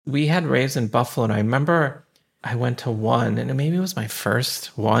we had raves in Buffalo, and I remember I went to one, and maybe it was my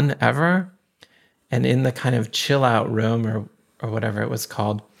first one ever. And in the kind of chill out room or whatever it was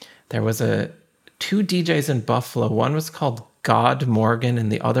called, there was two DJs in Buffalo. One was called God Morgan,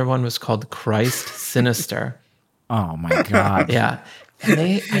 and the other one was called Christ Sinister. Oh my God. Yeah. And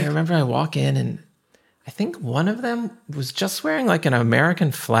I remember I walk in, and I think one of them was just wearing like an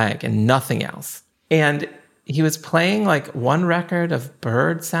American flag and nothing else. And he was playing like one record of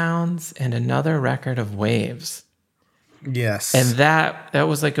bird sounds and another record of waves. Yes. And that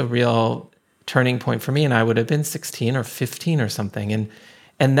was like a real turning point for me. And I would have been 16 or 15 or something.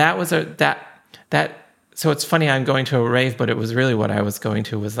 And that was so it's funny, I'm going to a rave, but it was really what I was going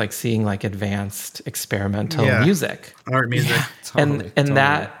to was like seeing like advanced experimental music. Art music. Yeah, totally, and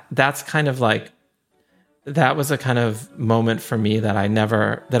that's kind of like, that was a kind of moment for me that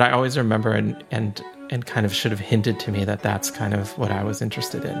I always remember and kind of should have hinted to me that that's kind of what I was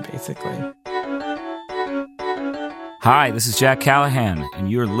interested in, basically. Hi, this is Jack Callahan,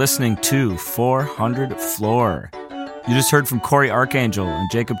 and you're listening to 400 Floor. You just heard from Cory Arcangel and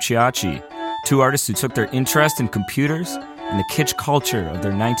Jacob Ciocci, two artists who took their interest in computers and the kitsch culture of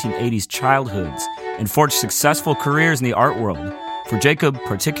their 1980s childhoods and forged successful careers in the art world. For Jacob,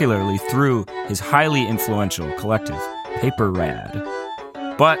 particularly through his highly influential collective, Paper Rad.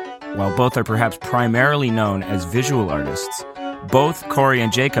 But while both are perhaps primarily known as visual artists, both Cory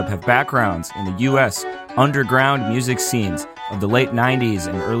and Jacob have backgrounds in the U.S. underground music scenes of the late 90s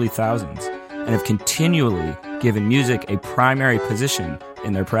and early thousands, and have continually given music a primary position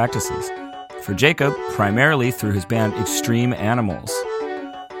in their practices. For Jacob, primarily through his band Extreme Animals.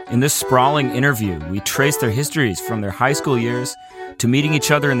 In this sprawling interview, we trace their histories from their high school years to meeting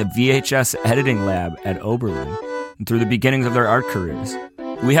each other in the VHS editing lab at Oberlin, and through the beginnings of their art careers.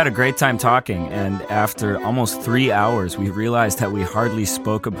 We had a great time talking, and after almost 3 hours, we realized that we hardly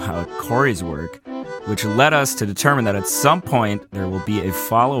spoke about Cory's work, which led us to determine that at some point there will be a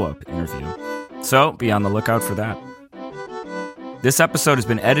follow-up interview. So be on the lookout for that. This episode has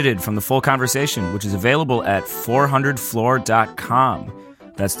been edited from the full conversation, which is available at 400floor.com.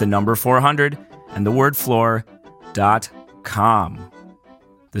 That's the number 400 and the word floor.com.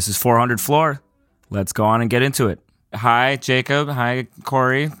 This is 400 Floor. Let's go on and get into it. Hi, Jacob. Hi,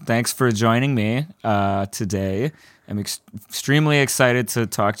 Cory. Thanks for joining me today. I'm extremely excited to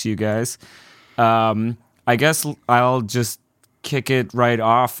talk to you guys. I guess I'll just kick it right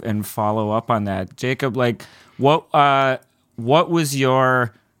off and follow up on that. Jacob, like, what was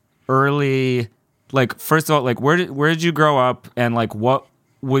your early, like, first of all, like, where did you grow up, and like, what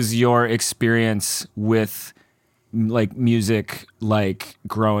was your experience with like music, like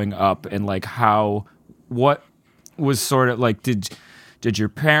growing up, and like what was sort of like, did your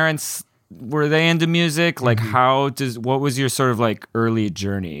parents, were they into music? Like, what was your sort of like early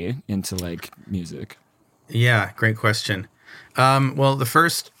journey into like music? Yeah, great question. Well, the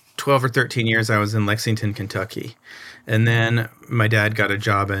first 12 or 13 years I was in Lexington, Kentucky. And then my dad got a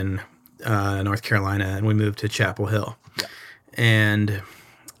job in North Carolina, and we moved to Chapel Hill. Yeah. And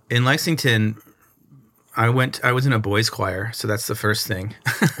in Lexington, I was in a boys' choir, so that's the first thing.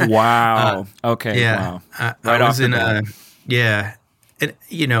 Wow. Okay. Yeah. Wow. I was in yeah. And,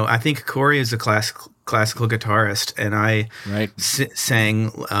 you know, I think Cory is a classical guitarist, and I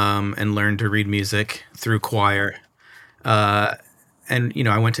sang and learned to read music through choir. And, you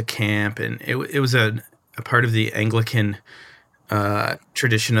know, I went to camp, and it was a part of the Anglican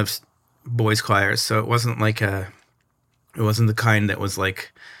tradition of boys' choirs. So it wasn't the kind that was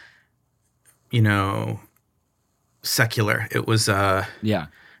like, you know, secular. It was it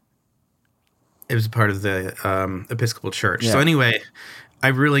was part of the Episcopal Church. Yeah. So anyway, I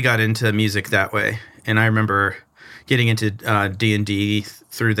really got into music that way, and I remember getting into D&D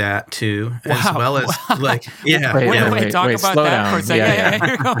through that too, as well as like, yeah. Wait, talk about that for a second. Yeah,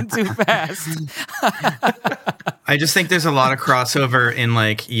 you're going too fast. I just think there's a lot of crossover in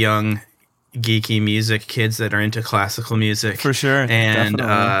like young geeky music kids that are into classical music, for sure, and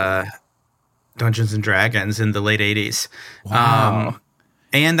Dungeons and Dragons in the late 80s. Wow.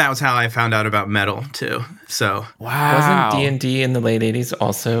 And that was how I found out about metal too. So wasn't D&D in the late 80s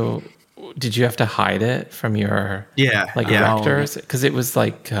also? Did you have to hide it from your rectors? Because it was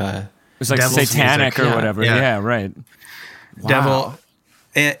like satanic music, or whatever. Yeah, right. Wow. Devil.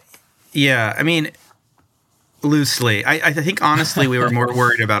 Yeah, I mean, loosely. I think honestly we were more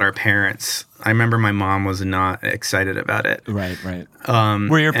worried about our parents. I remember my mom was not excited about it. Right.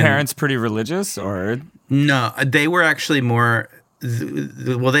 Were your parents pretty religious, or? No, they were actually more.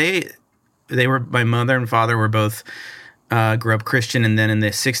 Well, they were. My mother and father were both grew up Christian, and then in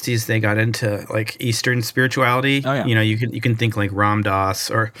the 60s they got into like Eastern spirituality. Oh, yeah. You know, you can think like Ram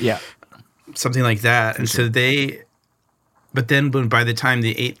Dass or something like that. And so but then by the time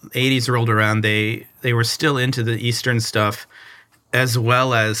the 80s rolled around, they were still into the Eastern stuff, as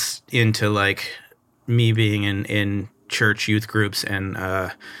well as into like me being in church youth groups and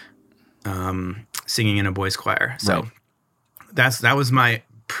singing in a boys choir. So that was my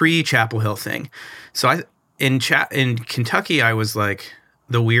pre-Chapel Hill thing. So in Kentucky, I was like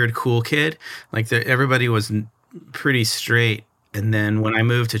the weird cool kid. Like everybody was pretty straight. And then when I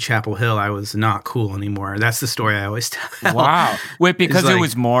moved to Chapel Hill, I was not cool anymore. That's the story I always tell. Wow. Wait, because it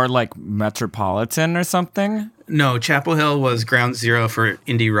was more like metropolitan or something? No, Chapel Hill was ground zero for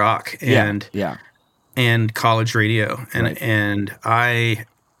indie rock and college radio. And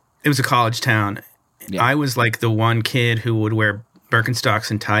it was a college town. Yeah. I was like the one kid who would wear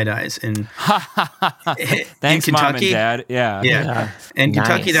Birkenstocks and tie-dyes in Thanks, in Kentucky. Mom and Dad. Yeah. In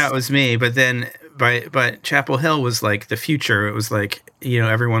Kentucky, that was me. But then, but Chapel Hill was like the future. It was like, you know,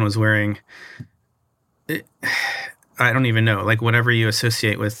 everyone was wearing, I don't even know, like whatever you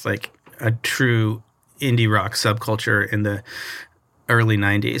associate with like a true indie rock subculture in the early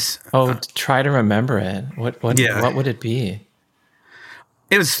 90s. Oh, try to remember it. What would it be?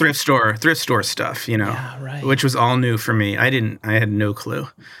 It was thrift store stuff, you know, which was all new for me. I had no clue.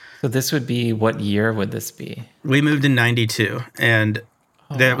 So this would be, what year would this be? We moved in 92, and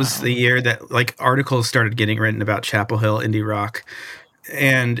that was the year that like articles started getting written about Chapel Hill indie rock.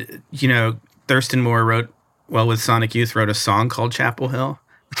 And, you know, Thurston Moore with Sonic Youth wrote a song called Chapel Hill.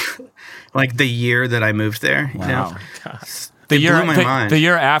 Like the year that I moved there. Wow. You know? Blew my mind. The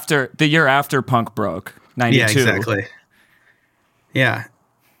year after punk broke, 92. Yeah, exactly. Yeah.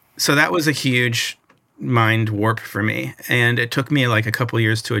 So that was a huge mind warp for me, and it took me like a couple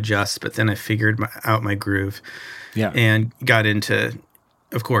years to adjust, but then I figured out my groove and got into,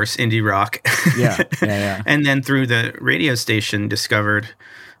 of course, indie rock. Yeah. And then through the radio station discovered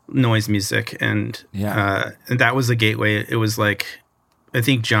noise music, and that was the gateway. It was like, I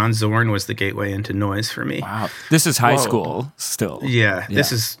think John Zorn was the gateway into noise for me. Wow. This is high school still. Yeah.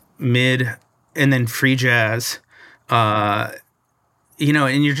 This is mid, and then free jazz. You know,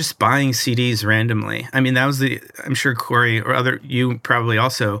 and you're just buying CDs randomly. I mean, that was I'm sure Cory or you probably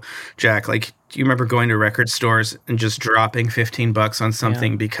also, Jack, like, do you remember going to record stores and just dropping $15 on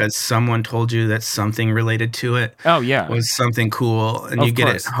something because someone told you that something related to it was something cool, and you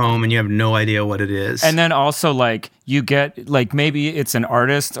get it home and you have no idea what it is. And then also, like, you get, like, maybe it's an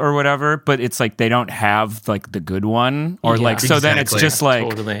artist or whatever, but it's like they don't have, like, the good one. Or, so then it's just like,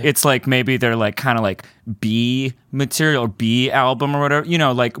 it's like maybe they're, like, kind of like B material or B album or whatever, you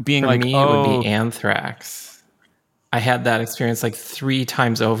know, like being For me, it would be Anthrax. I had that experience like 3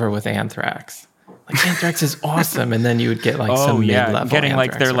 times over with Anthrax. Like, Anthrax is awesome, and then you would get like some mid-level getting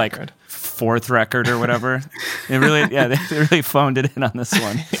Anthrax like their record. Like 4th record or whatever. They really phoned it in on this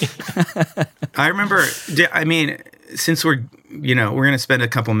one. I remember. I mean, since we're going to spend a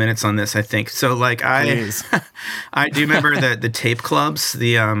couple minutes on this, I think so. Like I do remember the tape clubs.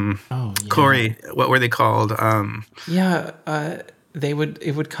 The Cory, what were they called? It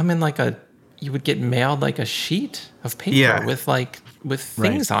would come in like you would get mailed like a sheet of paper with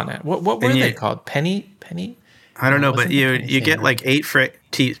things on it. What were they called? Penny? I don't know, but you get like 8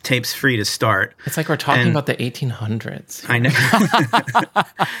 tapes free to start. It's like we're talking about the 1800s. I know.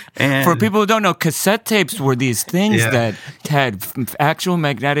 And for people who don't know, cassette tapes were these things that had actual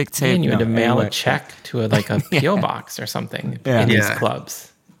magnetic tape. And you had to mail a check to a P.O. box or something in these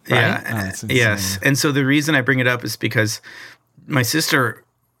clubs. Right? Yeah. Yes. And so the reason I bring it up is because my sister,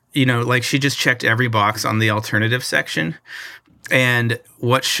 you know, like, she just checked every box on the alternative section. And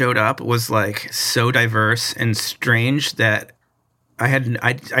what showed up was like so diverse and strange that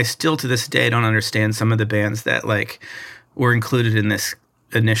I still to this day don't understand some of the bands that like were included in this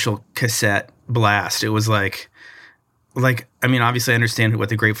initial cassette blast. It was like I mean, obviously I understand what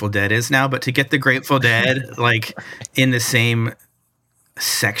the Grateful Dead is now, but to get the Grateful Dead like in the same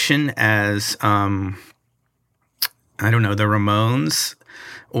section as I don't know, the Ramones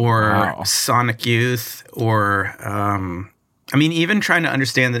or Sonic Youth or I mean, even trying to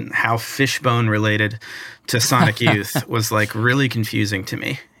understand how Fishbone related to Sonic Youth was like really confusing to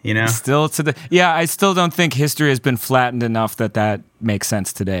me, you know? I still don't think history has been flattened enough that makes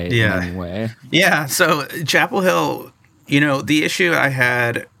sense today in any way. Yeah. So Chapel Hill, you know, the issue I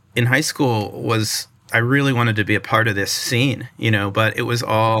had in high school was I really wanted to be a part of this scene, you know, but it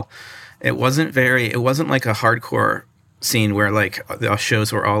wasn't like a hardcore scene where like the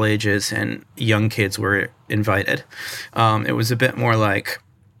shows were all ages and young kids were invited. It was a bit more like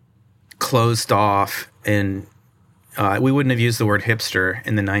closed off, and We wouldn't have used the word hipster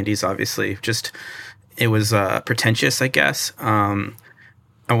in the 90s, obviously. Just, it was pretentious, I guess. I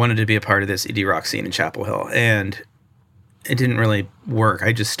wanted to be a part of this indie rock scene in Chapel Hill, and it didn't really work.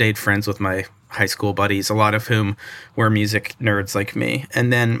 I just stayed friends with my high school buddies, a lot of whom were music nerds like me,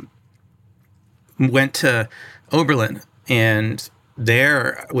 and then went to Oberlin, and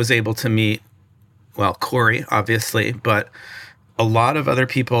there was able to meet, well, Cory, obviously, but a lot of other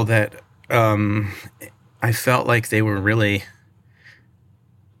people that I felt like they were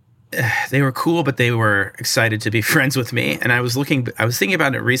cool, but they were excited to be friends with me. And I was thinking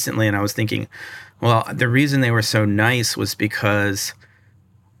about it recently, and I was thinking, well, the reason they were so nice was because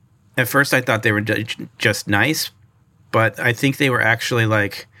at first I thought they were just nice, but I think they were actually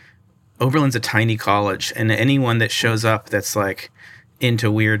like, Oberlin's a tiny college, and anyone that shows up that's like into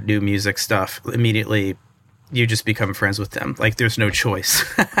weird new music stuff, immediately you just become friends with them. Like, there's no choice.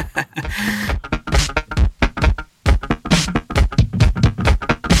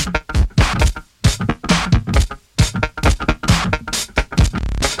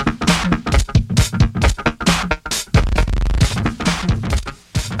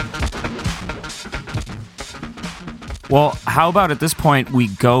 Well, how about at this point we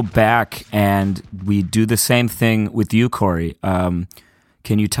go back and we do the same thing with you, Cory?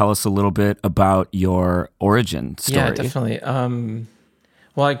 Can you tell us a little bit about your origin story? Yeah, definitely.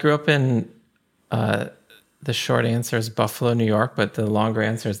 Well, I grew up in the short answer is Buffalo, New York, but the longer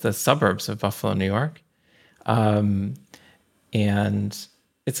answer is the suburbs of Buffalo, New York. And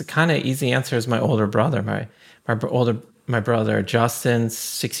it's a kind of easy answer is my older brother. My brother Justin's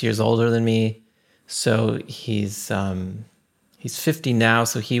 6 years older than me. So he's 50 now,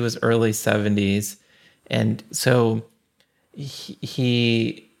 so he was early 70s. And so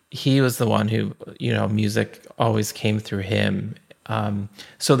he was the one who, music always came through him.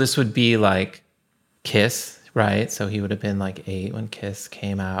 So this would be like Kiss, right? So he would have been like 8 when Kiss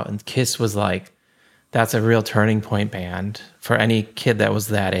came out. And Kiss was like, that's a real turning point band for any kid that was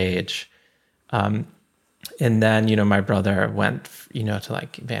that age. And then, my brother went, to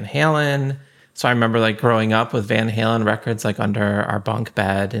like Van Halen. So I remember like growing up with Van Halen records like under our bunk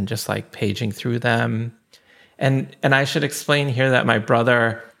bed and just like paging through them. And I should explain here that my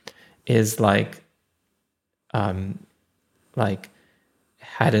brother is like had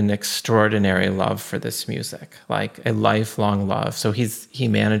an extraordinary love for this music, like a lifelong love. So he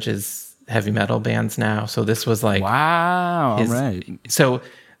manages heavy metal bands now. So this was like, wow, all right. So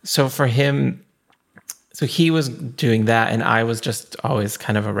for him, so he was doing that, and I was just always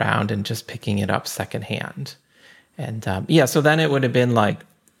kind of around and just picking it up secondhand. And so then it would have been like,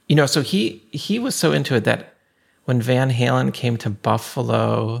 so he was so into it that when Van Halen came to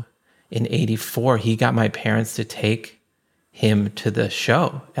Buffalo in '84, he got my parents to take him to the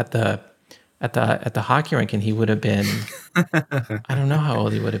show at the hockey rink, and he would have been, I don't know how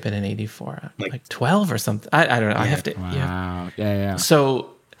old he would have been in '84, like 12 or something. I don't know. Yeah. I have to. Wow. Yeah.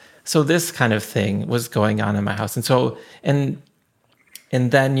 So this kind of thing was going on in my house. And so, and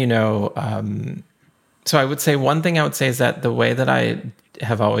then, so I would say one thing I would say is that the way that I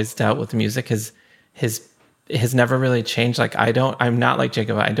have always dealt with music has never really changed. Like I'm not like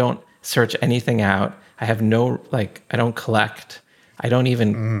Jacob. I don't search anything out. I have I don't collect. I don't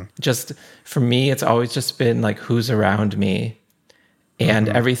even just, for me, it's always just been like who's around me, and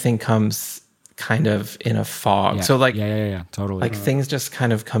everything comes kind of in a fog. Yeah. So like, yeah, totally. Like things just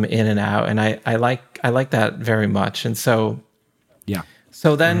kind of come in and out, and I like that very much. And so,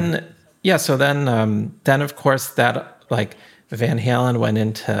 So then, then of course that like Van Halen went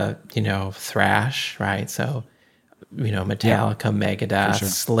into thrash, right? So Metallica, Megadeth, sure.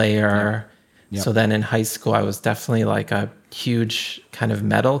 Slayer. Yep. So then in high school, I was definitely like a huge kind of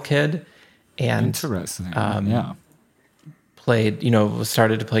metal kid, and interesting.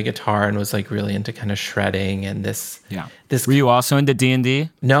 started to play guitar and was like really into kind of shredding and this. Yeah. Were you also into D&D?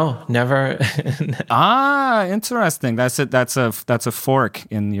 No, never. Interesting. That's a fork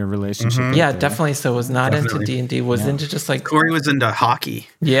in your relationship. Yeah, definitely. So was not into D&D. Was into just like Cory was into hockey.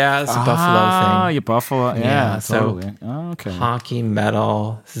 Yeah, it's a Buffalo thing. Oh, you Buffalo. Yeah, totally. So hockey,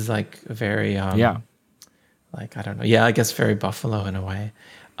 metal. This is like very like I don't know. Yeah, I guess very Buffalo in a way.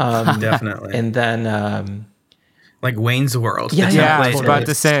 Definitely. And then like Wayne's World. Yeah, I was about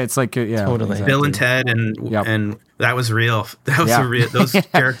to say it's like totally. Exactly. Bill and Ted and that was real. That was a real. Those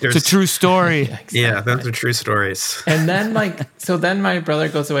characters. It's a true story. Exactly. Yeah, those are true stories. And then then my brother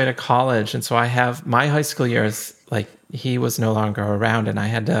goes away to college, and so I have my high school years. Like he was no longer around, and I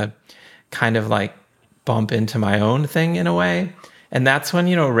had to kind of like bump into my own thing in a way. And that's when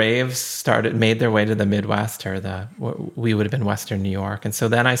raves made their way to the Midwest, or we would have been Western New York. And so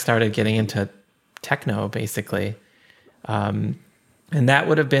then I started getting into techno, basically. And that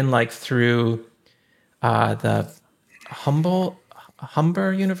would have been like through the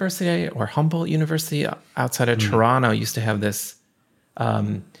Humber University or Humboldt University outside of Toronto used to have this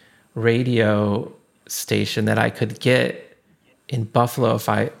radio station that I could get in Buffalo if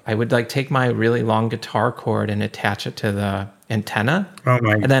I would like take my really long guitar cord and attach it to the antenna. Oh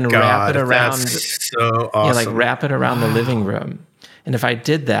my and then God, wrap it around. That's so awesome. Yeah, like wrap it around the living room. And if I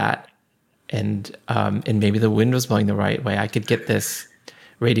did that, and maybe the wind was blowing the right way, I could get this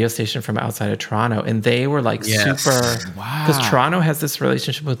radio station from outside of Toronto, and they were like super. Because Toronto has this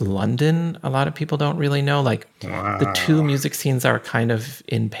relationship with London. A lot of people don't really know. Like the two music scenes are kind of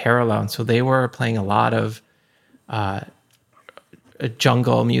in parallel, and so they were playing a lot of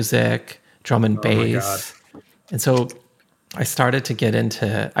jungle music, drum and bass, and so I started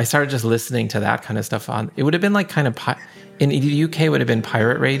just listening to that kind of stuff on. It would have been like kind of in the UK it would have been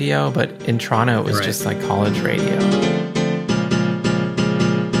pirate radio, but in Toronto it was just like college radio.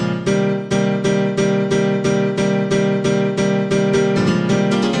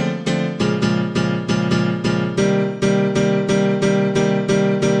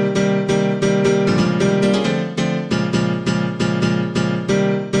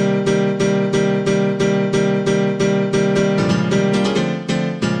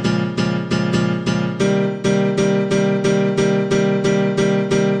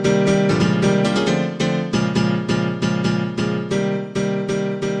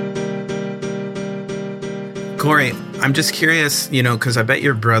 Cory, I'm just curious, because I bet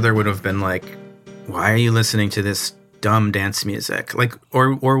your brother would have been like, why are you listening to this dumb dance music? Like,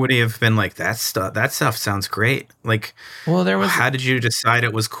 or would he have been like, that stuff sounds great? Like, well, how did you decide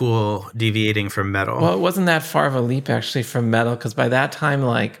it was cool deviating from metal? Well, it wasn't that far of a leap actually from metal, because by that time,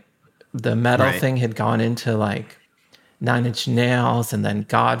 like, the metal thing had gone into like Nine Inch Nails and then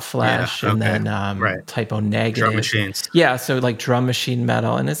Godflesh and then Typo Negative. Drum machines. Yeah, so like drum machine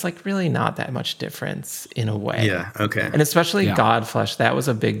metal. And it's like really not that much difference in a way. Yeah, okay. And especially Godflesh, that was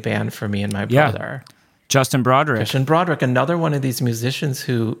a big band for me and my brother. Justin Broderick, another one of these musicians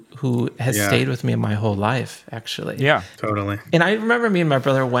who has stayed with me my whole life, actually. Yeah, totally. And I remember me and my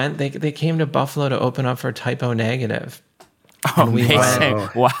brother they came to Buffalo to open up for Typo Negative. Oh, amazing.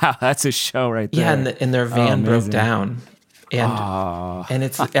 Wow, that's a show right there. Yeah, and their van broke down. And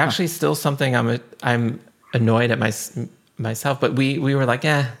it's actually still something I'm annoyed at myself, but we were like,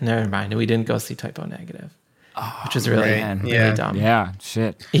 never mind. And we didn't go see Typo Negative, which is really dumb. Yeah,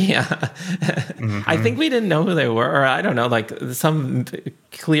 shit. Yeah. I think we didn't know who they were, or I don't know, like some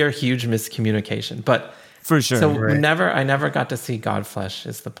clear, huge miscommunication. But for sure. So I never got to see Godflesh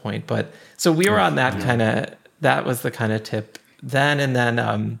is the point. But so we were on that that was the kind of tip then, and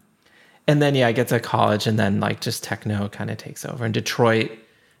then I get to college, and then like just techno kind of takes over in Detroit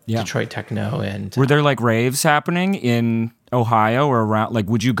techno. And were there like raves happening in Ohio or around? Like,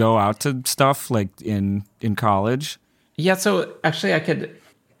 would you go out to stuff like in college? Yeah. So actually,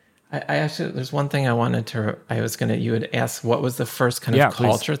 there's one thing you would ask, what was the first kind of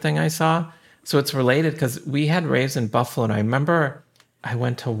culture thing I saw? So it's related because we had raves in Buffalo, and I remember I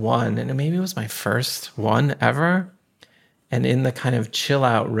went to one, and maybe it was my first one ever. And in the kind of chill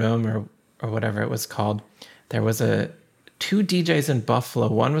out room or whatever it was called, there was two DJs in Buffalo.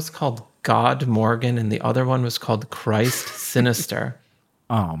 One was called God Morgan, and the other one was called Christ Sinister.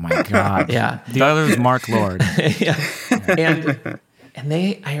 Oh my God! Yeah, the other was Mark Lord. Yeah,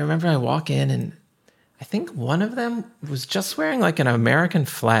 and I remember I walk in, and I think one of them was just wearing like an American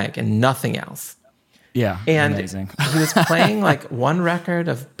flag and nothing else. Yeah, and amazing. He was playing like one record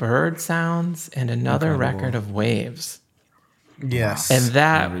of bird sounds and another record of waves. Yes. And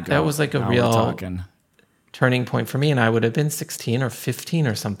that was like a real turning point for me. And I would have been 16 or 15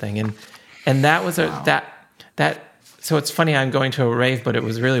 or something. And that was so it's funny, I'm going to a rave, but it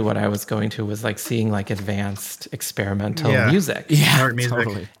was really what I was going to was like seeing like advanced experimental music. Yeah, art music.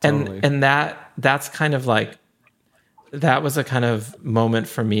 Totally. And that's kind of like, that was a kind of moment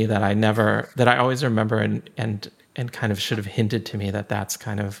for me that I always remember and kind of should have hinted to me that that's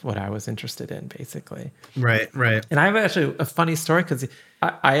kind of what I was interested in, basically. Right. And I have actually a funny story because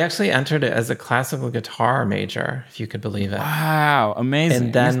I actually entered it as a classical guitar major, if you could believe it. Wow, amazing.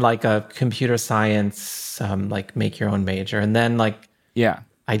 And then like a computer science, like make your own major. And then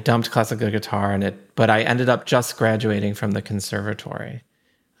I dumped classical guitar but I ended up just graduating from the conservatory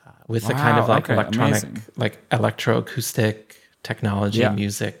with the kind of like electronic, like electroacoustic technology,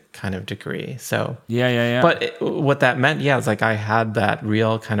 music kind of degree. So But what that meant, is like I had that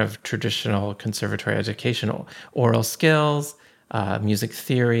real kind of traditional conservatory educational oral skills, music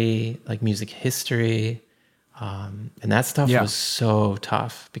theory, like music history, and that stuff was so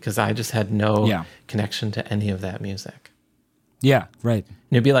tough because I just had no connection to any of that music. Yeah, right.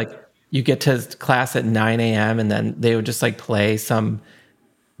 And it'd be like, you get to class at 9 a.m. and then they would just like play some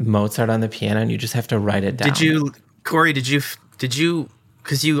Mozart on the piano and you just have to write it down. Cory, because you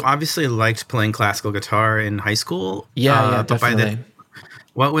obviously liked playing classical guitar in high school. Yeah, definitely.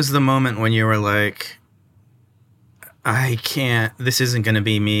 What was the moment when you were like, this isn't going to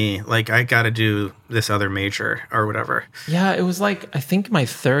be me. Like, I got to do this other major or whatever. Yeah, it was like, I think my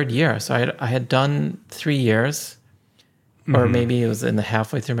third year. So I had done 3 years, or maybe it was in the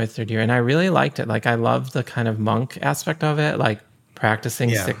halfway through my third year. And I really liked it. Like, I loved the kind of monk aspect of it, like practicing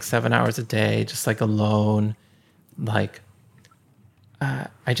 6-7 hours a day, just like alone. Like,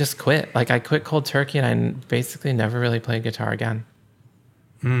 I just quit. Like, I quit cold turkey and I basically never really played guitar again.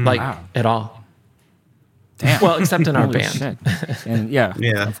 At all. Damn. Well, except in our band. And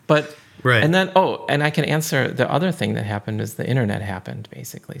But right. And then and I can answer the other thing that happened is the internet happened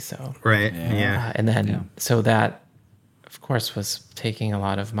basically. So right. Yeah. And then so that of course was taking a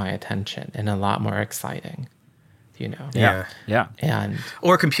lot of my attention and a lot more exciting, you know. Yeah. And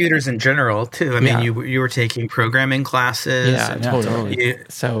or computers in general too. I mean, you were taking programming classes. Yeah, totally.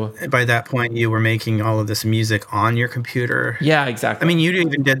 So by that point, you were making all of this music on your computer. Yeah, exactly. I mean,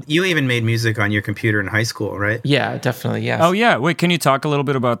 you even made music on your computer in high school, right? Yeah, definitely. Yes. Oh yeah. Wait, can you talk a little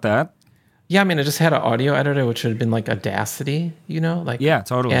bit about that? Yeah, I mean, I just had an audio editor, which would have been like Audacity, you know, like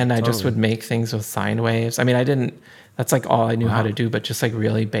totally. And I just would make things with sine waves. I mean, that's like all I knew how to do, but just like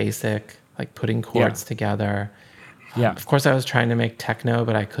really basic, like putting chords together. Yeah. Of course, I was trying to make techno,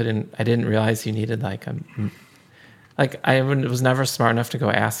 but I didn't realize you needed I was never smart enough to go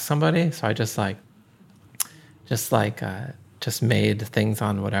ask somebody. So I just made things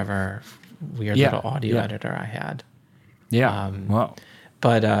on whatever weird little audio editor I had. Yeah. Wow.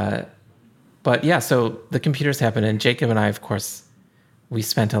 But yeah, so the computers happened, and Jacob and I, of course, we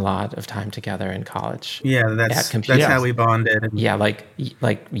spent a lot of time together in college. Yeah, that's how we bonded. Yeah, like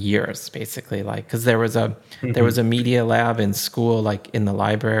years basically, like because there was a media lab in school, like in the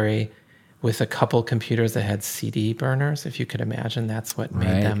library, with a couple computers that had CD burners. If you could imagine, that's what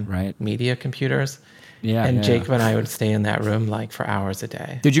made them media computers. Yeah, and Jacob and I would stay in that room like for hours a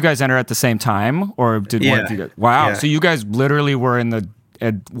day. Did you guys enter at the same time, or did one of you guys? Wow, so you guys literally were in the.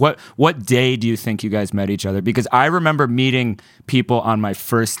 What day do you think you guys met each other? Because I remember meeting people on my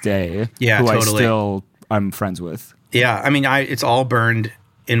first day who I'm friends with. Yeah, I mean, it's all burned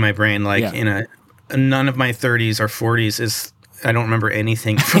in my brain. Like none of my 30s or 40s is. I don't remember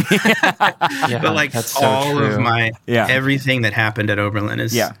anything. But like all of my everything that happened at Oberlin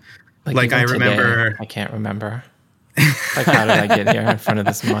is like I remember. Today, I can't remember. Like how did I get here in front of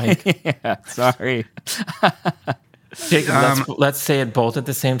this mic? Sorry. Jacob, let's say it both at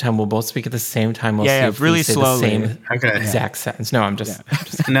the same time. We'll both speak at the same time. We'll see if really we say slowly. The same exact sentence. No, I'm just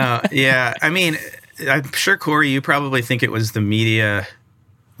no, yeah. I mean, I'm sure, Cory, you probably think it was the media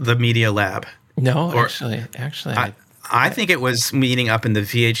lab. No, actually, I think it was meeting up in the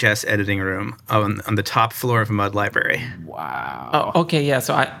VHS editing room on the top floor of Mudd Library. Wow. Oh, okay, yeah.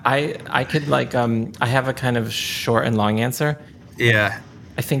 So I could I have a kind of short and long answer. Yeah.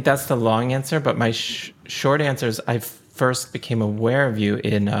 I think that's the long answer, but my short answer is I first became aware of you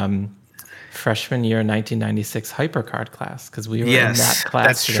in freshman year 1996 hypercard class because we were in that class.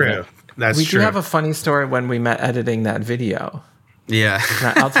 That's together. True. We do have a funny story when we met editing that video. Yeah.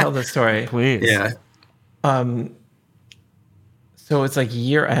 I'll tell the story. Please. Yeah. So it's like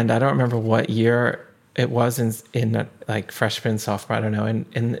year end. I don't remember what year it was in like freshman, sophomore. I don't know.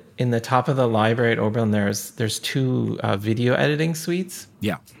 And in the top of the library at Oberlin, there's two video editing suites.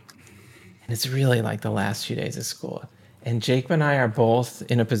 Yeah. And it's really like the last few days of school. And Jacob and I are both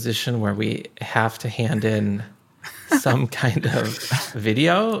in a position where we have to hand in some kind of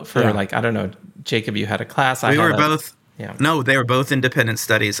video for like, I don't know, Jacob, you had a class. We were both. Yeah. No, they were both independent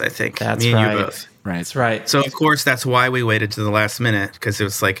studies, I think. That's Me right. and you both. Right. That's right. So, of course, that's why we waited to the last minute, because it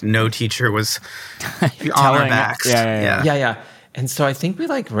was like no teacher was on our backs. Yeah. And so I think we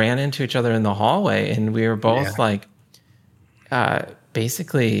like ran into each other in the hallway, and we were both like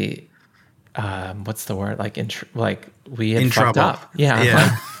basically, what's the word? Like, we had fucked trouble. up. Yeah.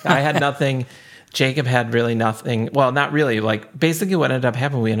 Like, I had nothing. Jacob had really nothing. Well, not really. Like, basically what ended up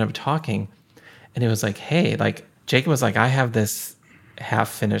happening, we ended up talking, and it was like, hey, like, Jacob was like, I have this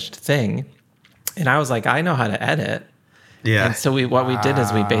half-finished thing. And I was like, I know how to edit. Yeah. And so we did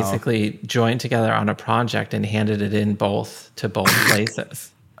is we basically joined together on a project and handed it in to both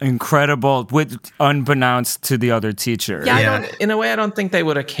places. Incredible, unbeknownst to the other teacher. Yeah. In a way, I don't think they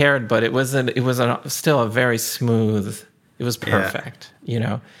would have cared, but it was still a very smooth. It was perfect, you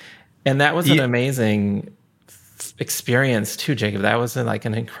know. And that was an amazing experience too, Jacob. That was like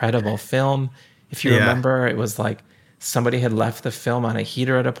an incredible film. If you remember, it was like somebody had left the film on a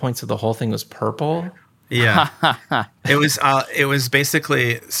heater at a point, so the whole thing was purple. Yeah. It was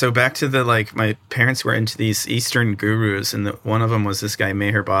basically, so back to the, like, my parents were into these Eastern gurus, and one of them was this guy,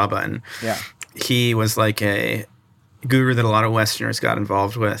 Meher Baba, and he was like a guru that a lot of Westerners got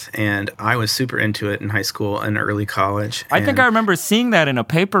involved with, and I was super into it in high school and early college. I think I remember seeing that in a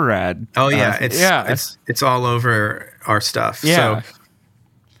paper ad. Oh yeah, it's all over our stuff. Yeah. So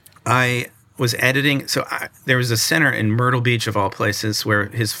I was editing. So there was a center in Myrtle Beach, of all places, where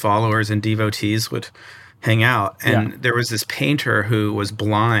his followers and devotees would hang out, and there was this painter who was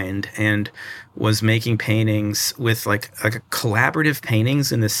blind and was making paintings with like collaborative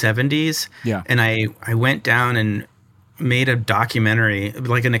paintings in the 70s. Yeah, and I went down and made a documentary,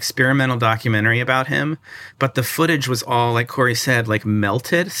 like an experimental documentary about him, but the footage was all, like Cory said, like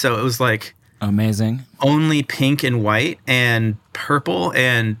melted. So it was like amazing, only pink and white and purple.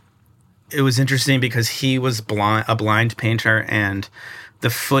 And it was interesting because he was a blind painter, and the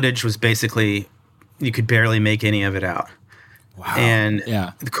footage was basically, you could barely make any of it out. Wow. And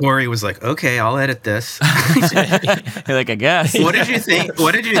Cory was like, okay, I'll edit this. You're like, I guess. What did you think,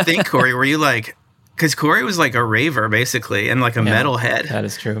 Cory? Were you like, because Cory was like a raver, basically, and like a metalhead. That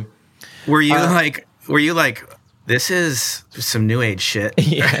is true. Were you like, this is some new age shit?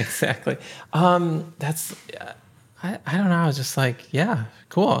 Yeah, exactly. That's, I don't know. I was just like, yeah,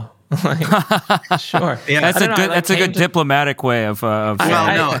 cool. Like, sure. Yeah, that's a good diplomatic way of.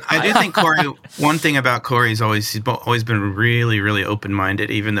 I do think Cory. One thing about Cory is he's always been really, really open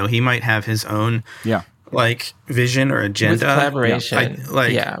minded, even though he might have his own. Yeah. Like vision or agenda. With collaboration.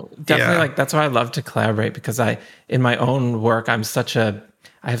 Definitely. Like that's why I love to collaborate, because in my own work, I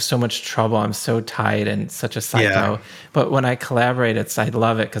have so much trouble. I'm so tight and such a psycho. Yeah. But when I collaborate, I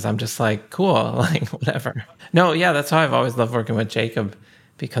love it, because I'm just like, cool, like whatever. No, yeah, that's why I've always loved working with Jacob,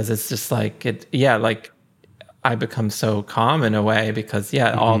 because it's just like like I become so calm in a way, because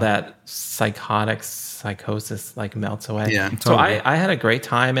all that psychosis like melts away. Yeah. Totally. So I had a great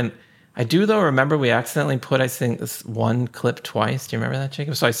time, and I do, though, remember we accidentally put, I think, this one clip twice. Do you remember that,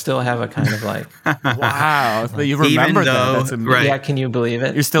 Jacob? So I still have a kind of like... Wow. You remember that. That's right. Yeah, can you believe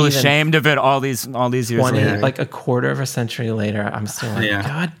it? You're still ashamed of it all these years later. Like a quarter of a century later, I'm still like,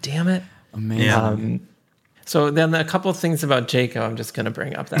 God damn it. Amazing. Yeah. So then a couple of things about Jacob, I'm just going to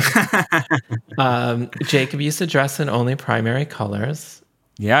bring up that. Jacob used to dress in only primary colors.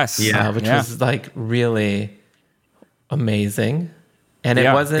 Yes. Which was like really amazing. And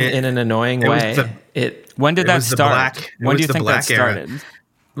it wasn't in an annoying way. When did that start? When do you think that started?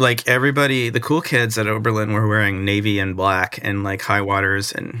 Like everybody, the cool kids at Oberlin were wearing navy and black and like high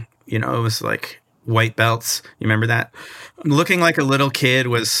waters, and it was like white belts. You remember that? Looking like a little kid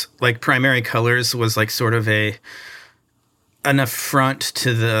was like primary colors was like sort of an affront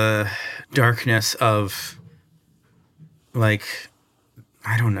to the darkness of, like,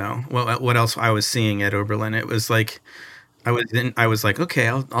 I don't know what else I was seeing at Oberlin. It was like I was like, okay,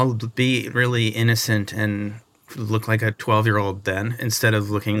 I'll be really innocent and look like a 12-year-old then, instead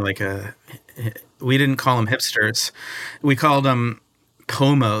of looking like we didn't call them hipsters. We called them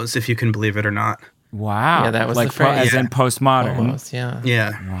pomos, if you can believe it or not. Wow. Yeah, that was like the phrase. As in postmodern. Almost, yeah.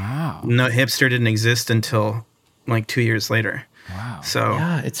 Yeah. Wow. No, hipster didn't exist until like 2 years later. Wow. So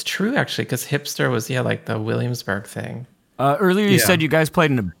yeah, it's true, actually, because hipster was, like the Williamsburg thing. Earlier you said you guys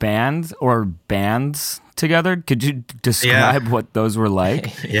played in a band or bands together. Could you describe what those were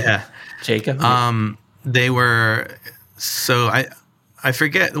like? Yeah. Jacob? They were, so I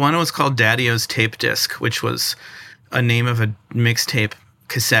forget, one was called Daddy-O's Tape Disc, which was a name of a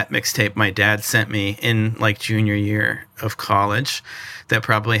cassette mixtape my dad sent me in like junior year of college that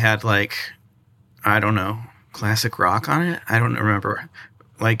probably had like, I don't know, classic rock on it. I don't remember.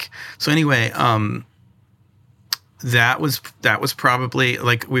 Like, so anyway, that was probably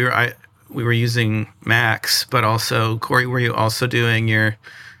like we were using Macs, but also Cory, were you also doing your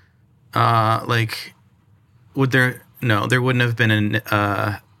like, there wouldn't have been an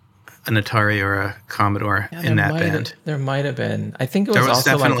Atari or a Commodore in that band. There might have been. I think it was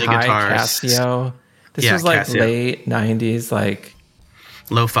also like high Casio. This was like Casio. Late 90s, like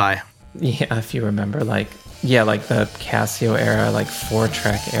lo-fi. Yeah, if you remember, like the Casio era, like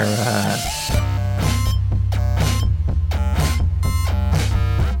 4-track era.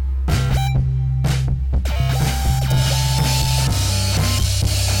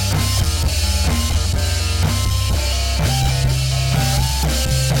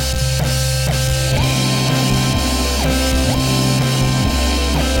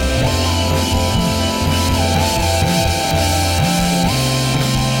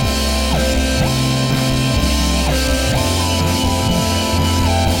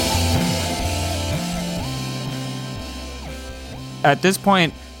 at this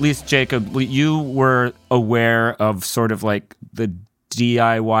point, at least Jacob, you were aware of sort of like the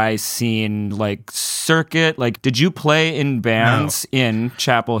DIY scene, like circuit. Like, did you play in bands in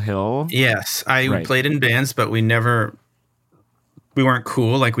Chapel Hill? Yes, I played in bands, but we weren't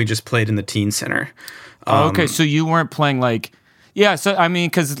cool. Like, we just played in the teen center. Okay, so you weren't playing like, yeah. So I mean,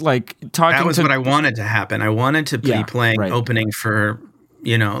 because like talking, that was what I wanted to happen. I wanted to be playing opening for,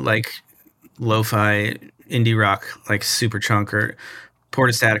 like lo-fi indie rock, like Superchunk or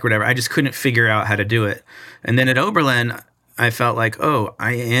Portastatic, whatever. I just couldn't figure out how to do it. And then at Oberlin, I felt like, oh,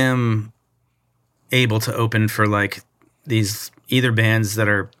 I am able to open for like these either bands that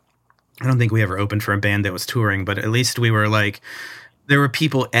are, I don't think we ever opened for a band that was touring, but at least we were like, there were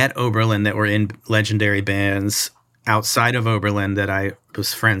people at Oberlin that were in legendary bands outside of Oberlin that I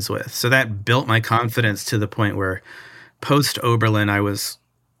was friends with. So that built my confidence to the point where post Oberlin,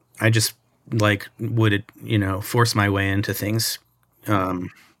 I just like would, force my way into things.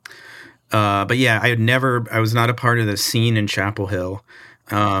 But yeah, I was not a part of the scene in Chapel Hill.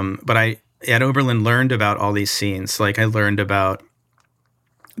 But I, at Oberlin, learned about all these scenes. Like, I learned about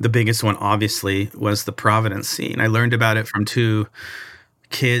the biggest one, obviously, was the Providence scene. I learned about it from two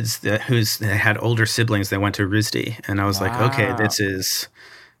kids that had older siblings that went to RISD. And I was like, okay, this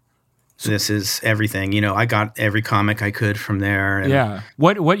is everything. I got every comic I could from there. And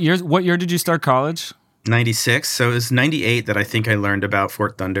What year did you start college? 96. So it was 98 that I think I learned about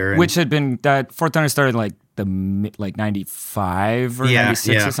Fort Thunder. Which had been that Fort Thunder started like 95 or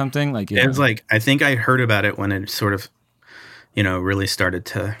 96 or something. Like, it was like, I think I heard about it when it sort of, really started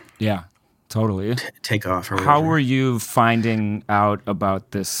to totally take off. Or how were you finding out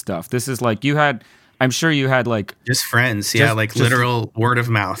about this stuff? This is like, I'm sure you had like just friends. Literal word of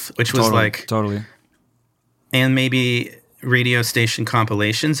mouth, which was like totally. And maybe radio station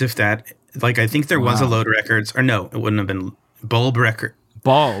compilations, if that, like, I think there was a Load Records, or no, it wouldn't have been Bulb record.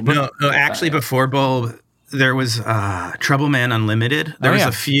 Bulb? No, actually before Bulb, there was Trouble Man Unlimited. There was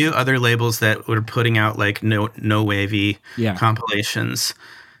a few other labels that were putting out like no wavy compilations,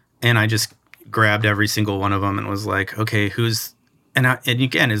 and I just grabbed every single one of them and was like, okay, and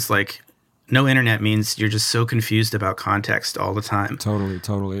again, it's like, no internet means you're just so confused about context all the time.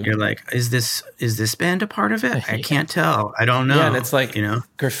 Totally. You're like, is this band a part of it? I can't tell. I don't know. Yeah, and it's like,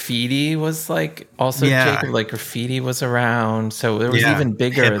 graffiti was like also Jacob, like graffiti was around. So it was even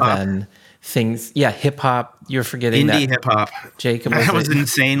bigger hip-hop. Than things. Yeah, hip hop. You're forgetting indie hip hop. Jacob was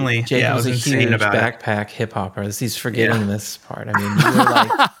insanely. Jacob was a huge backpack hip hopper. He's forgetting this part. I mean,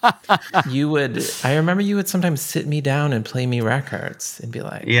 you were like, I remember you would sometimes sit me down and play me records and be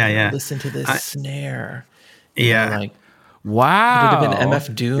like, listen to this snare. Like, wow. It would have been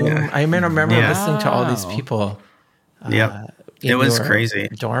MF Doom. Yeah. I remember listening to all these people. It was crazy.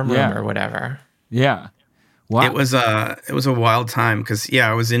 Dorm room or whatever. Yeah. Wow. It was a wild time because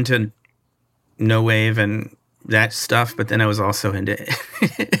I was into no wave and that stuff, but then I was also into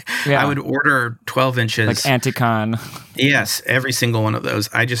I would order 12 inches like Anticon. Yes, every single one of those.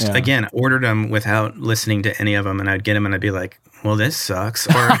 I just again ordered them without listening to any of them, and I'd get them and I'd be like, well, this sucks.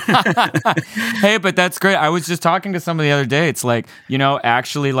 Or hey, but that's great. I was just talking to somebody the other day. It's like,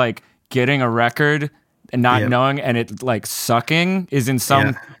 actually like getting a record and not knowing and it like sucking is in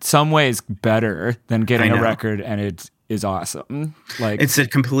some ways better than getting a record and it is awesome. Like, it's a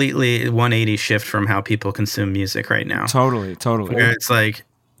completely 180 shift from how people consume music right now. Totally. Where it's like,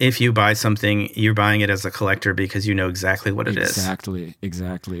 if you buy something, you're buying it as a collector because you know exactly what it is. Exactly.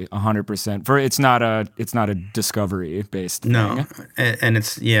 100%. For it's not a discovery based thing. No, and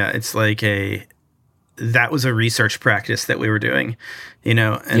it's like that was a research practice that we were doing, and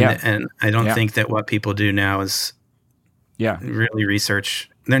I don't think that what people do now is really research.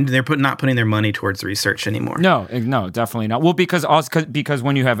 They're not putting their money towards research anymore. No, definitely not. Well, because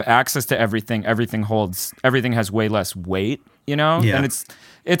when you have access to everything has way less weight, and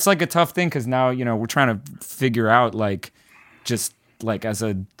it's like a tough thing because now we're trying to figure out like just like as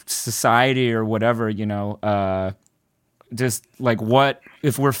a society or whatever, just like what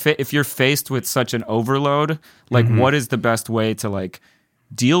if you're faced with such an overload, like what is the best way to like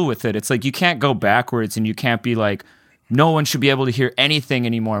deal with it? It's like you can't go backwards and you can't be like, no one should be able to hear anything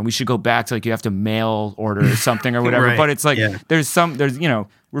anymore. And we should go back to like, you have to mail order or something or whatever. Right. But it's like,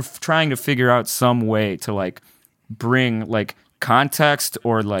 we're trying to figure out some way to like bring like context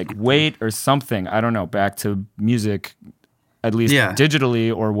or like weight or something, I don't know, back to music, at least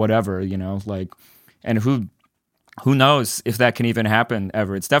digitally or whatever, like, and who knows if that can even happen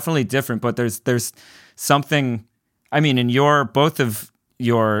ever. It's definitely different, but there's something, I mean, in both of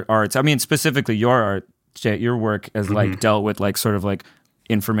your arts, I mean, specifically your art, your work has like dealt with like sort of like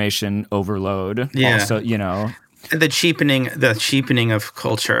information overload. Yeah. Also, the cheapening of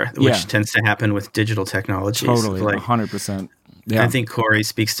culture, which tends to happen with digital technologies. Totally, 100%. Yeah. I think Cory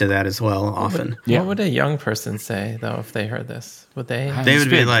speaks to that as well often. What would a young person say, though, if they heard this? Would they? They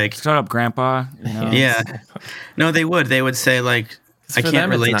would be like, "Shut up, Grandpa." You know? Yeah. No, they would. They would say, like, I can't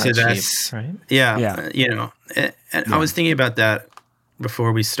relate to this. Cheap, right? Yeah. And I was thinking about that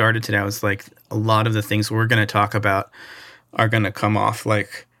before we started today. I was like, a lot of the things we're going to talk about are going to come off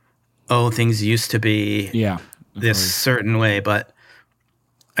like, oh, things used to be this certain way. But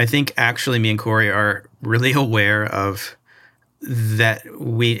I think actually me and Cory are really aware of that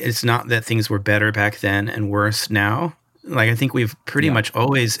it's not that things were better back then and worse now. Like, I think we've pretty much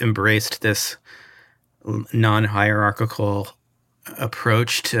always embraced this non-hierarchical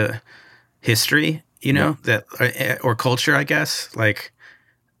approach to history, that, or culture, I guess, like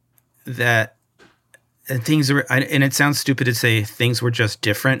that things were, and it sounds stupid to say things were just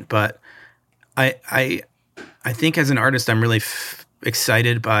different, but I think as an artist, I'm really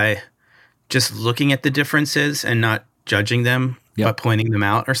excited by just looking at the differences and not judging them, but pointing them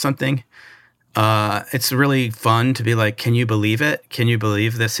out or something. It's really fun to be like, can you believe it? Can you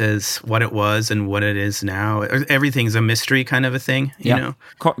believe this is what it was and what it is now? Everything's a mystery kind of a thing, you know?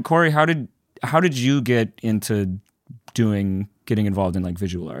 Cory, how did you get into getting involved in like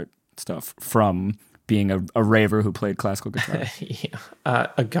visual art stuff from being a raver who played classical guitar?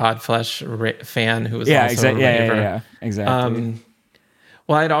 A Godflesh fan who was also a raver. Yeah, exactly.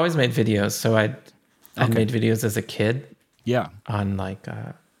 Well, I'd always made videos, so I'd made videos as a kid. Yeah. On like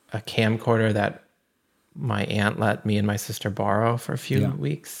a camcorder that my aunt let me and my sister borrow for a few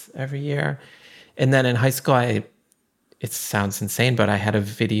weeks every year. And then in high school, it sounds insane, but I had a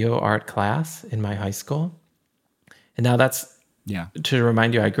video art class in my high school. And now that's, to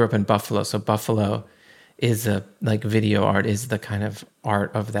remind you, I grew up in Buffalo. So Buffalo is video art is the kind of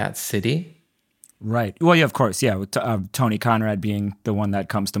art of that city. Right. Well, yeah, of course. Yeah. With, Tony Conrad being the one that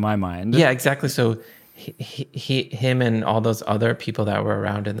comes to my mind. Yeah, exactly. So him and all those other people that were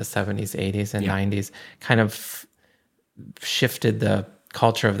around in the 70s, 80s, and 90s kind of shifted the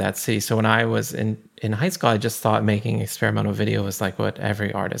culture of that city. So when I was in high school, I just thought making experimental video was like what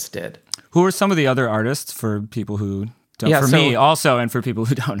every artist did. Who are some of the other artists for people who don't? Me also, and for people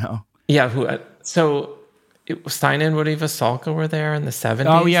who don't know. Yeah. Stein and Woody Vasalka were there in the 70s.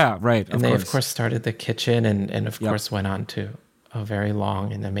 Oh, yeah, right. And they, of course, started The Kitchen and of course, went on to a very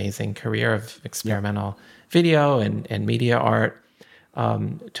long and amazing career of experimental video and media art.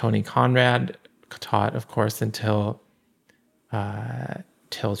 Tony Conrad taught, of course, until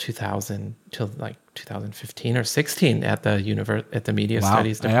 2015 or 16 at the Media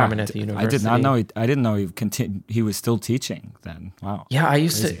Studies Department at the university. I didn't know he was still teaching then. Wow. Yeah, I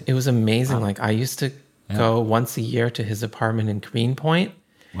used to. It was amazing. Wow. Like I used to go once a year to his apartment in Greenpoint.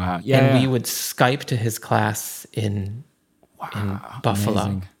 Wow. Yeah. And we would Skype to his class in Buffalo.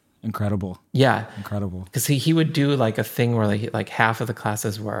 Amazing. Incredible. Yeah. Incredible. Because he would do like a thing where like half of the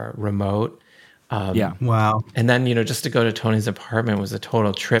classes were remote. Wow. And then, just to go to Tony's apartment was a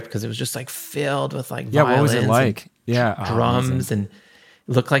total trip because it was just like filled with like violins. What was it like? Drums and it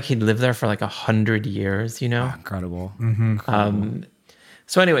looked like he'd lived there for like 100 years, Incredible. Mm-hmm.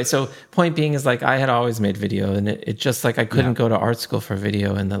 So anyway, point being is like I had always made video and it just like I couldn't go to art school for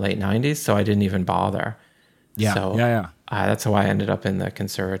video in the late 90s, so I didn't even bother. Yeah. So that's how I ended up in the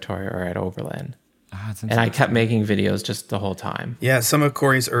conservatory or at Oberlin. And I kept making videos just the whole time. Yeah, some of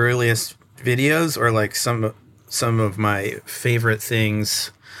Cory's earliest videos are like some of my favorite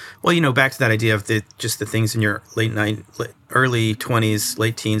things. Well, back to that idea of the things in your early 20s,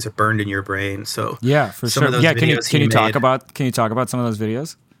 late teens are burned in your brain. So for some of those videos can you talk about some of those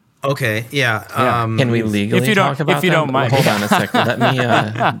videos? Okay, yeah. Can we legally talk about them? If you don't mind. Hold on a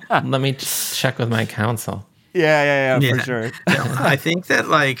second. Let me check with my counsel. Yeah, for sure. I think that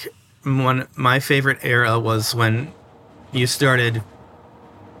like my favorite era was when you started.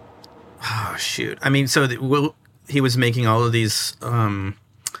 Oh shoot! I mean, he was making all of these, like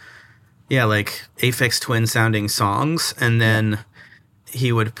Aphex Twin sounding songs, and then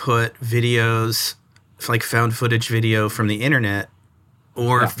he would put videos, like found footage video from the internet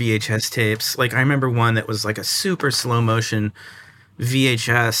or VHS tapes. Like I remember one that was like a super slow motion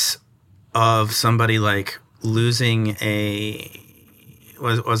VHS of somebody like losing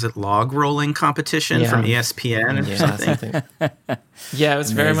was it log rolling competition from ESPN or something? Yeah, it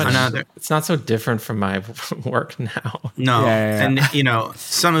was very much. It's not so different from my work now. No, and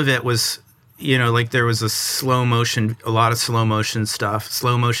some of it was, like there was a lot of slow motion stuff,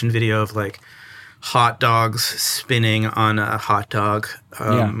 slow motion video of like hot dogs spinning on a hot dog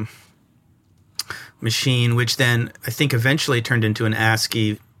machine, which then I think eventually turned into an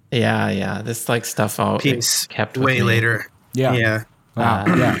ASCII Yeah. This like stuff all piece kept with way me. later. Yeah. Wow.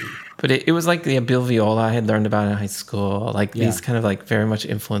 Yeah. But it was like the Bill Viola I had learned about in high school. Like these kind of like very much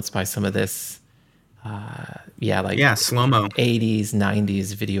influenced by some of this, slow-mo 80s,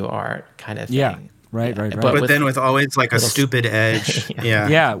 90s video art kind of thing. Yeah. Right. But then with always like a stupid edge.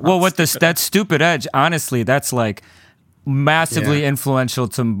 Yeah. Well, that stupid edge, honestly, that's like massively influential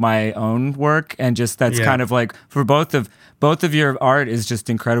to my own work, and just that's kind of like for both of your art is just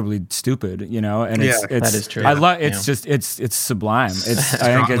incredibly stupid, you know, and it's that is true. I love it's just it's sublime.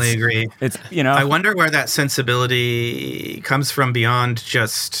 Strongly agree. It's you know, I wonder where that sensibility comes from beyond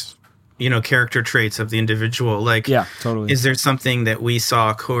just, you know, character traits of the individual. Like, totally. Is there something that we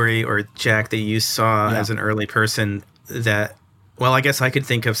saw, Cory or Jack, that you saw as an early person that? Well, I guess I could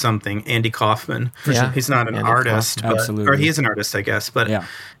think of something. Andy Kaufman. He's not an artist, or he is an artist, I guess. But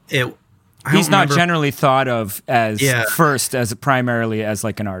he's not generally thought of as first as primarily as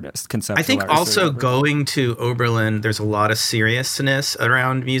like an artist, conceptual. I think also going to Oberlin, there's a lot of seriousness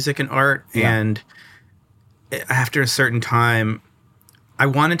around music and art, and after a certain time, I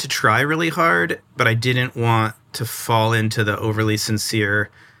wanted to try really hard, but I didn't want to fall into the overly sincere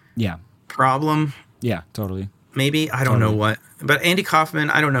problem. Yeah, totally. Maybe I don't know what, but Andy Kaufman.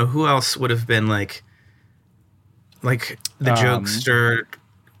 I don't know who else would have been like the jokester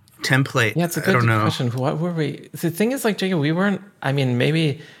template. Yeah, it's a good question. What were we? The thing is, like, Jacob, we weren't. I mean,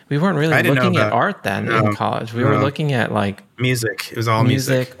 maybe we weren't really looking at art then in college. We were looking at like music. It was all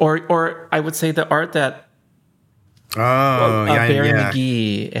music, or I would say the art that. Barry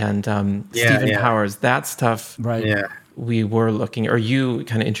McGee and Stephen Powers. That stuff. Right. Yeah. We were looking, or you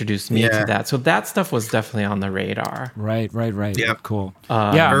kind of introduced me to that. So that stuff was definitely on the radar. Right. Yeah. Cool.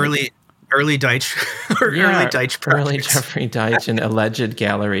 Early Deitch, early Deitch projects. Early Jeffrey Deitch and alleged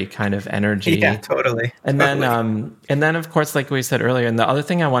gallery kind of energy. Yeah, totally. And then of course, like we said earlier, and the other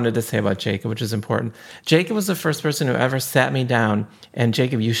thing I wanted to say about Jacob, which is important, Jacob was the first person who ever sat me down, and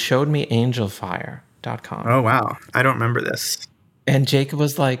Jacob, you showed me angelfire.com. Oh, wow. I don't remember this. And Jacob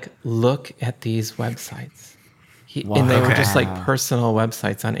was like, look at these websites. And they were just like personal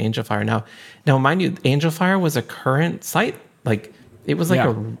websites on Angelfire. Now, mind you, Angelfire was a current site. Like it was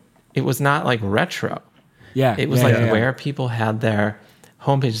like it was not like retro. Yeah. It was where people had their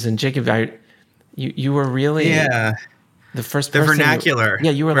homepages. And Jacob, you were really the first person. The vernacular.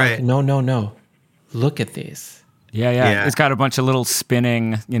 You were like, no. Look at these. Yeah. It's got a bunch of little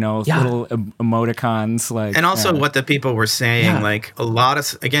spinning, little emoticons, like, and also what the people were saying, like a lot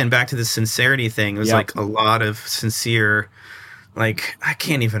of, again, back to the sincerity thing. It was like a lot of sincere, like I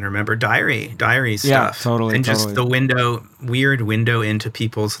can't even remember diary stuff. Yeah, totally, and just the weird window into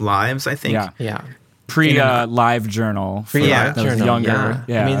people's lives. I think. Yeah. Live journal. Live journal. Younger.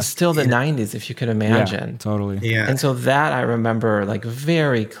 Yeah. I mean, still the 90s, if you could imagine. Yeah, totally. Yeah. And so that I remember like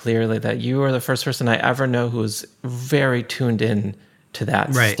very clearly that you were the first person I ever know who was very tuned in to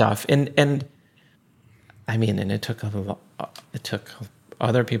that stuff. And I mean, and it took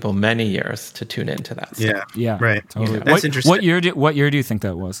other people many years to tune into that stuff. Yeah. Right. Totally. That's interesting. What year do you think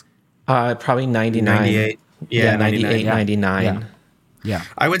that was? Probably 99. 98. Yeah, 98, 99. Yeah.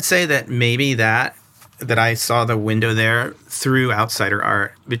 I would say that maybe that I saw the window there through outsider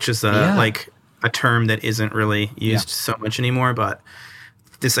art, which is like a term that isn't really used so much anymore, but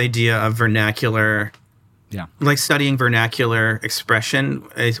this idea of vernacular, like studying vernacular expression,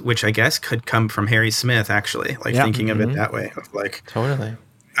 which I guess could come from Harry Smith, actually, like thinking of it that way. Of like, totally.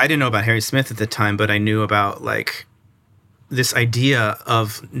 I didn't know about Harry Smith at the time, but I knew about like this idea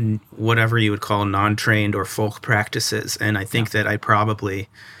of whatever you would call non-trained or folk practices. And I think that I probably,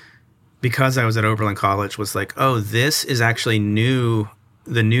 because I was at Oberlin College, was like, oh, this is actually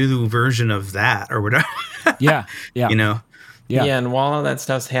the new version of that or whatever. Yeah. You know? Yeah, and while all that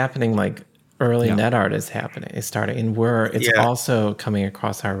stuff's happening, like early net art is happening. It's starting, and it's also coming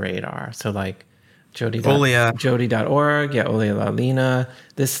across our radar. So like Jody.org, Olia Lalina.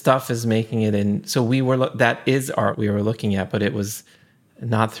 This stuff is making it in. So that is art we were looking at, but it was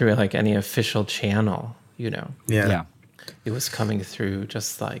not through like any official channel, Yeah. It was coming through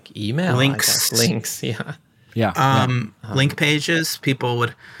just like email, links, link pages. People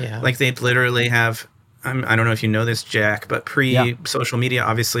would like they'd literally have. I don't know if you know this, Jack, but pre-social media,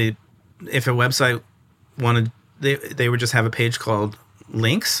 obviously, if a website wanted, they would just have a page called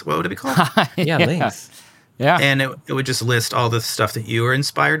links. What would it be called? Links. Yeah. And it would just list all the stuff that you were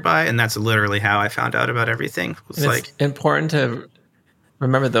inspired by, and that's literally how I found out about everything. It's important to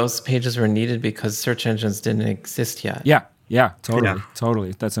remember those pages were needed because search engines didn't exist yet. Yeah, totally. That's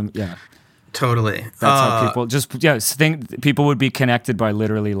totally. That's how people people would be connected by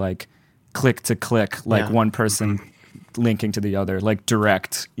literally like click to click, like one person linking to the other, like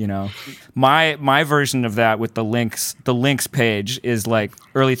direct, you know. My version of that with the links page is like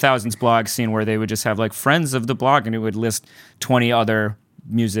early thousands blog scene where they would just have like friends of the blog and it would list 20 other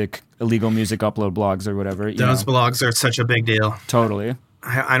illegal music upload blogs or whatever. Those blogs are such a big deal. Totally.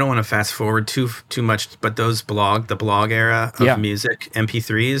 I don't want to fast forward too much, but the blog era of music,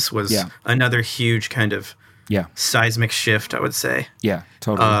 MP3s was another huge kind of seismic shift, I would say. Yeah,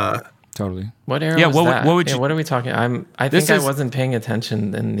 totally. Totally. What era was that? What are we talking? I think I wasn't paying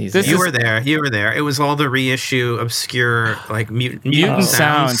attention in these. You were there. It was all the reissue, obscure, like Mutant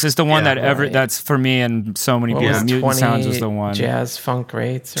Sounds is the one that's for me and so many people. Mutant Sounds is the one. Jazz Funk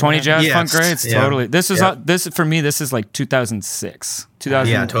Greats. 20 Jazz Funk Greats. Yeah. Totally. This for me. This is like 2006.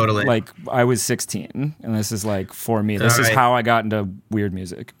 2000. Yeah, totally. Like I was 16, and this is like for me. This is how I got into weird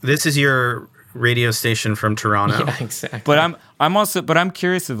music. This is your radio station from Toronto. Yeah, exactly. But I'm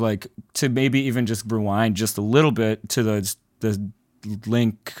curious of like to maybe even just rewind just a little bit to the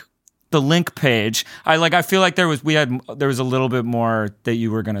link page. I feel like there was a little bit more that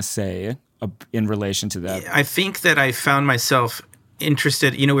you were gonna say in relation to that. I think that I found myself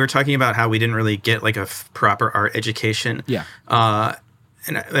interested. You know, we were talking about how we didn't really get like a proper art education. Yeah.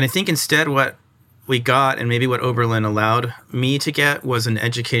 And I think instead what we got, and maybe what Oberlin allowed me to get, was an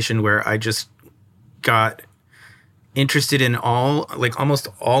education where I just got interested in almost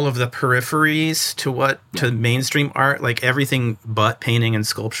all of the peripheries to mainstream art, like everything but painting and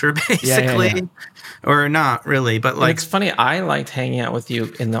sculpture, basically. Or not really, but like... And it's funny, I liked hanging out with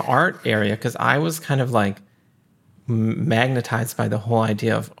you in the art area because I was kind of like magnetized by the whole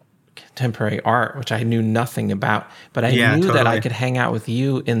idea of contemporary art, which I knew nothing about, but I knew that I could hang out with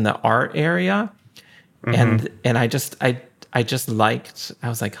you in the art area. Mm-hmm. And I just liked, I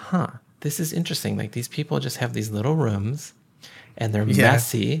was like, this is interesting. Like these people just have these little rooms and they're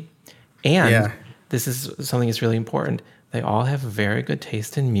messy. And this is something that's really important. They all have very good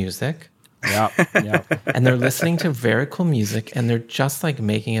taste in music. Yeah. And they're listening to very cool music and they're just like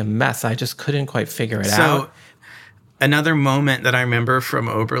making a mess. I just couldn't quite figure it out. Another moment that I remember from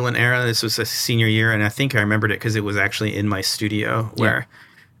Oberlin era, this was a senior year, and I think I remembered it because it was actually in my studio where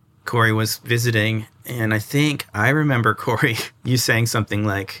Cory was visiting. And I think I remember, Cory, you saying something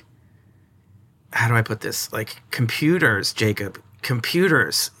like, how do I put this? Like, computers, Jacob,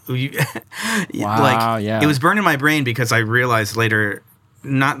 computers. Wow, It was burned in my brain because I realized later,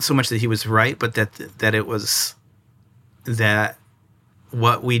 not so much that he was right, but that it was that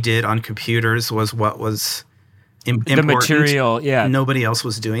what we did on computers was what was important. The material, Nobody else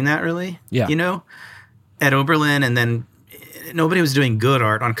was doing that, really. Yeah. You know? At Oberlin, and then nobody was doing good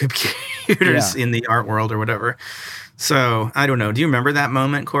art on computers in the art world or whatever. So, I don't know. Do you remember that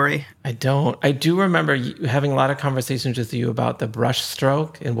moment, Cory? I don't. I do remember having a lot of conversations with you about the brush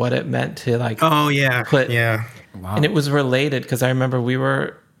stroke and what it meant to like... Oh, yeah. Wow. And it was related because I remember we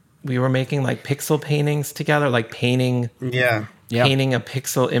were making like pixel paintings together, like painting a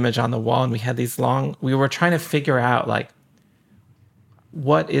pixel image on the wall. And we had we were trying to figure out like,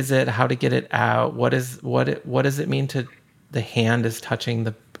 what is it? How to get it out? What does it mean to the hand is touching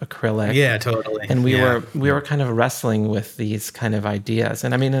the acrylic? Yeah, totally. And we were kind of wrestling with these kind of ideas.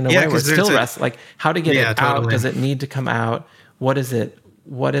 And I mean, in a way, we're still wrestling. Like, how to get it out? Does it need to come out? What is it?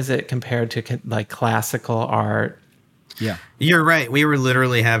 What is it compared to like classical art? Yeah, you're right. We were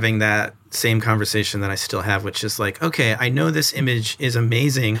literally having that same conversation that I still have, which is like, okay, I know this image is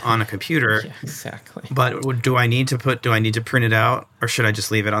amazing on a computer. Yeah, exactly. But do I need to print it out, or should I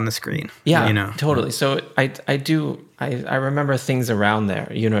just leave it on the screen? Yeah, you know, totally. So I remember things around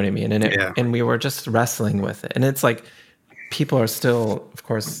there. You know what I mean? And and we were just wrestling with it. And it's like people are still, of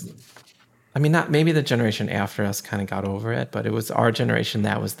course. I mean, not maybe the generation after us kind of got over it, but it was our generation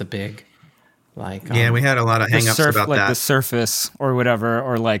that was the big, like... we had a lot of hang-ups about like that. The surface or whatever,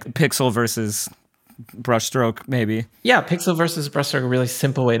 or like pixel versus brushstroke, maybe. Yeah, pixel versus brushstroke, a really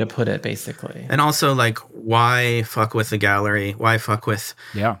simple way to put it, basically. And also, like, why fuck with the gallery? Why fuck with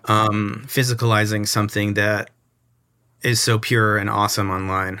physicalizing something that is so pure and awesome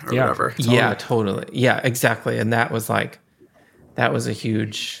online or whatever? Totally. Yeah, totally. Yeah, exactly. And that was a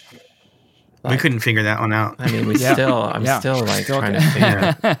huge... we couldn't figure that one out. I mean, I'm still like trying to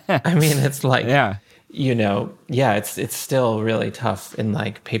figure it. I mean, it's like, you know, it's still really tough. And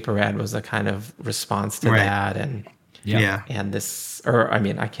like Paper Rad was a kind of response to that. And and this, or I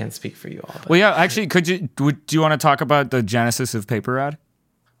mean, I can't speak for you all. But. Well, yeah, actually, do you want to talk about the genesis of Paper Rad?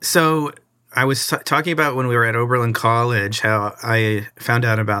 So I was talking about when we were at Oberlin College, how I found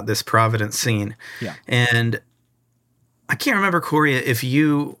out about this Providence scene. Yeah. And I can't remember, Cory, if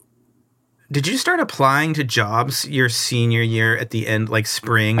did you start applying to jobs your senior year at the end, like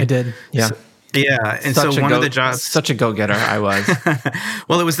spring? I did, yeah. Yeah, and so one of the jobs, such a go-getter I was.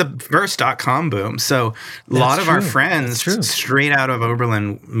 well, it was the first .com boom. So a lot of our friends straight out of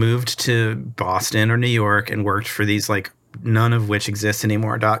Oberlin moved to Boston or New York and worked for these like none of which exist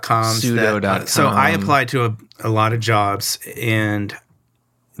anymore .coms. Pseudo.com. So I applied to a lot of jobs, and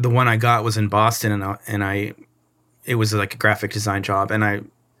the one I got was in Boston, and it was like a graphic design job, and I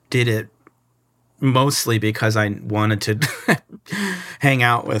did it mostly because I wanted to hang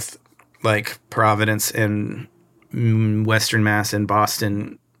out with like Providence and Western Mass and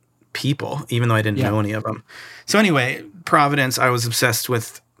Boston people, even though I didn't know any of them. So anyway, Providence, I was obsessed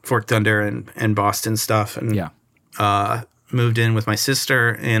with Fort Thunder and Boston stuff, and moved in with my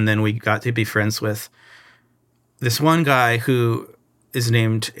sister, and then we got to be friends with this one guy who is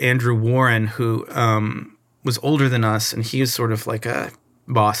named Andrew Warren, who was older than us, and he was sort of like a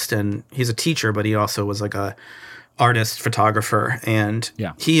Boston. He's a teacher, but he also was like a artist, photographer, and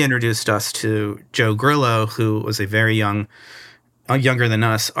he introduced us to Joe Grillo, who was a very younger than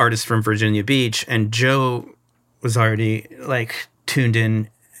us artist from Virginia Beach, and Joe was already like tuned in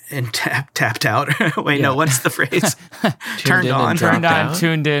and tapped out. Wait, no, what's the phrase? Turned on,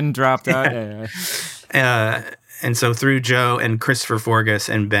 tuned in, dropped out. And so through Joe and Christopher Forgus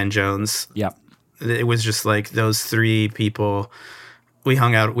and Ben Jones, it was just like those three people. We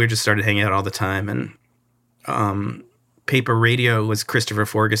hung out. We just started hanging out all the time, and Paper Radio was Christopher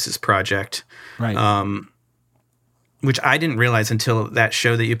Forgus's project, right? Which I didn't realize until that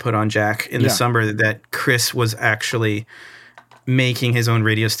show that you put on, Jack, in the summer, that Chris was actually making his own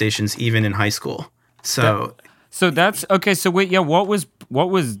radio stations even in high school. So that's okay. So wait, what was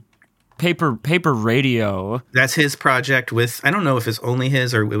Paper Radio? That's his project with, I don't know if it's only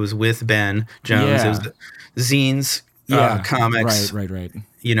his or it was with Ben Jones. It was the zines, comics, right.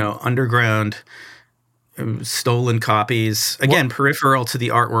 You know, underground, stolen copies. Again, peripheral to the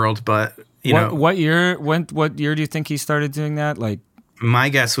art world, but you know. What year do you think he started doing that? Like, my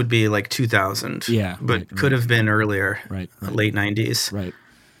guess would be like 2000. Yeah, but could have been earlier, late 90s. Right.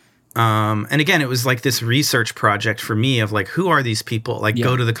 And again, it was like this research project for me of like, who are these people? Like,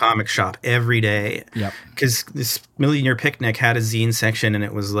 go to the comic shop every day. Yep. Because this Million Year Picnic had a zine section, and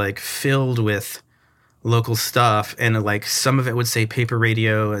it was like filled with local stuff, and like some of it would say Paper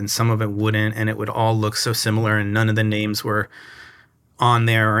Radio and some of it wouldn't, and it would all look so similar, and none of the names were on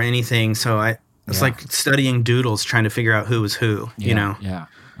there or anything. So it's like studying doodles, trying to figure out who was who, you know? Yeah,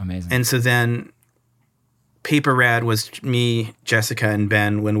 amazing. And so then Paper Rad was me, Jessica, and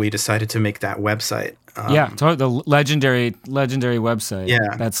Ben when we decided to make that website. The legendary website.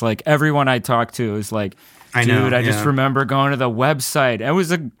 Yeah. That's like everyone I talk to is like, I just remember going to the website. It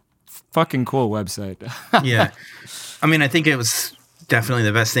was a fucking cool website. Yeah. I mean, I think it was definitely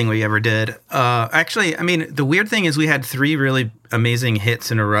the best thing we ever did. Actually, I mean, the weird thing is we had 3 really amazing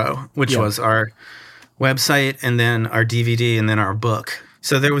hits in a row, which was our website and then our DVD and then our book.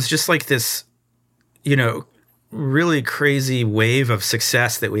 So there was just like this, you know, really crazy wave of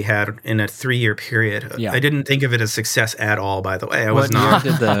success that we had in a 3-year period. I didn't think of it as success at all, by the way.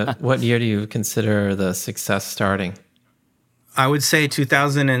 What year do you consider the success starting? I would say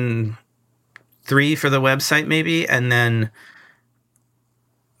 2003 for the website, maybe, and then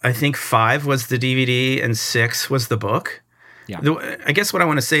I think 5 was the DVD and 6 was the book. Yeah. I guess what I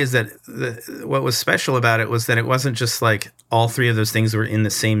want to say is that what was special about it was that it wasn't just like all 3 of those things were in the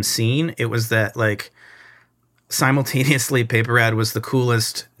same scene. It was that like simultaneously Paper Rad was the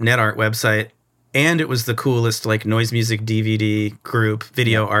coolest net art website, and it was the coolest like noise music DVD group,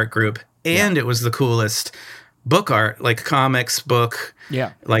 video art group, and it was the coolest book art, like comics book,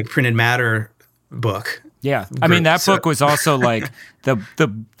 like printed matter book. Yeah. I mean, that book was also like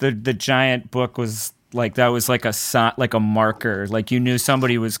the giant book was like, that was like a marker. Like you knew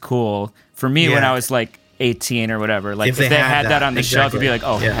somebody was cool. For me, when I was like 18 or whatever, like if they had that on the shelf, you'd be like,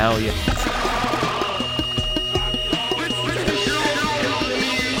 oh, hell yeah.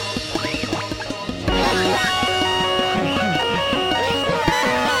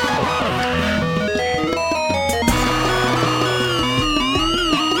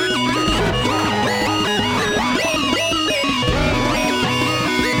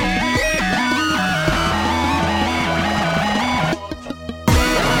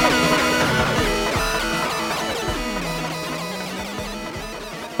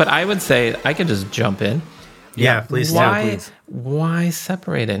 But I would say I could just jump in. Yeah, please. Why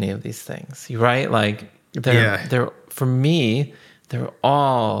separate any of these things? Right? Like they're for me, they're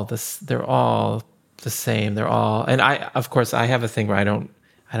all the same. They're all, and I have a thing where I don't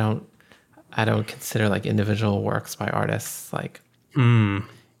consider like individual works by artists like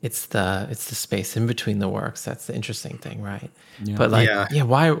it's the space in between the works that's the interesting thing, right? Yeah. But like,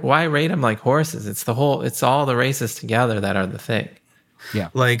 why rate them like horses? It's all the races together that are the thing. Yeah.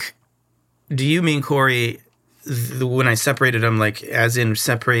 Like, do you mean, Cory, when I separated them, like as in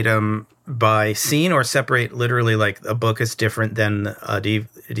separate them by scene, or separate literally like a book is different than a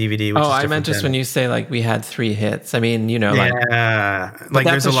DVD? Which is I meant just when you say like we had 3 hits. I mean, like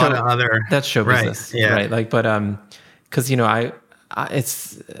there's a lot of other that's show business, yeah. right? Like, but because I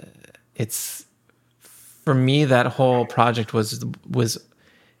it's for me that whole project was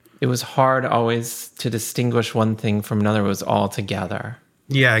it was hard always to distinguish one thing from another. It was all together.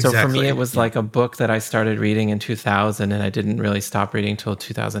 Yeah, exactly. So for me, it was like a book that I started reading in 2000, and I didn't really stop reading until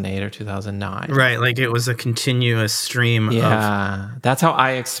 2008 or 2009. Right, like it was a continuous stream. That's how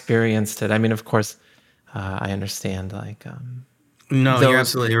I experienced it. I mean, of course, I understand like you're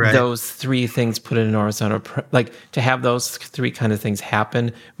absolutely right. Those 3 things put in an horizontal, like to have those 3 kind of things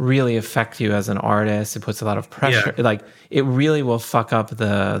happen really affect you as an artist. It puts a lot of pressure. Yeah. Like it really will fuck up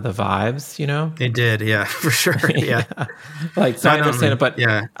the vibes, It did, yeah, for sure. Yeah. Like, so I understand it, but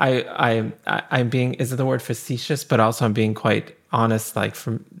yeah. I'm being, is it the word facetious? But also I'm being quite honest, like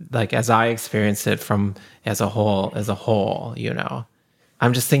from, like as I experienced it from as a whole,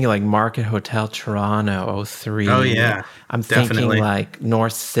 I'm just thinking like Market Hotel Toronto 03. Oh yeah. I'm definitely thinking like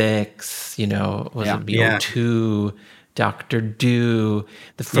North 6, it B02, Dr. Do.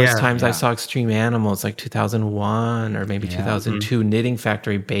 The first times I saw Extreme Animals, like 2001 or maybe 2002, Knitting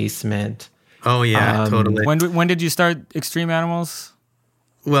Factory Basement. Oh yeah, totally. When did you start Extreme Animals?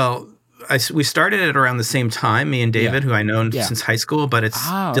 Well, we started it around the same time, me and David, who I known since high school, but it's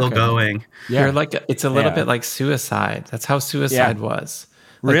still going. Yeah. You're like, it's a little bit like Suicide. That's how Suicide was.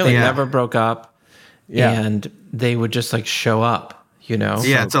 Like Really? They never broke up, and they would just like show up,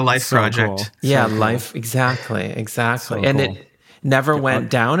 Yeah, it's a life project. Cool. Yeah, life, exactly. So And cool. it never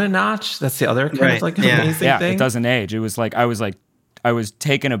went down a notch. That's the other kind of like amazing thing. Yeah, it doesn't age. It was like, I was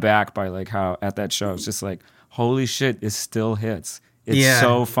taken aback by like how at that show, it's just like, holy shit, it still hits. It's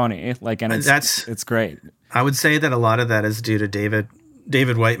so funny. Like, and it's great. I would say that a lot of that is due to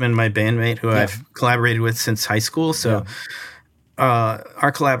David Whiteman, my bandmate, who I've collaborated with since high school. So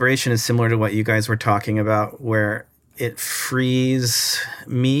our collaboration is similar to what you guys were talking about, where it frees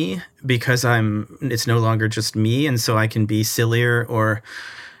me because it's no longer just me. And so I can be sillier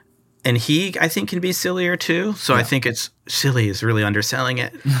and he, I think, can be sillier too. So I think it's silly is really underselling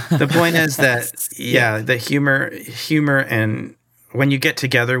it. The point is that, the humor and when you get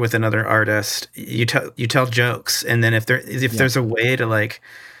together with another artist, you tell jokes. And then if there's a way to like,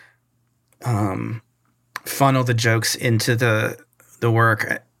 funnel the jokes into the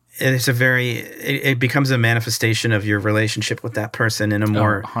work, it becomes a manifestation of your relationship with that person in a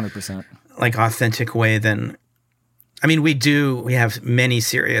more 100% like authentic way than, I mean, we have many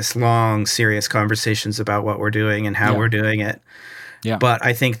long, serious conversations about what we're doing and how we're doing it. Yeah. But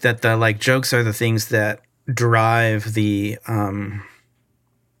I think that the like jokes are the things that drive the,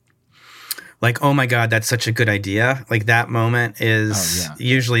 like, oh my God, that's such a good idea. Like that moment is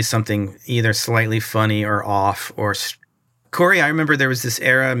usually something either slightly funny or off or Cory, I remember there was this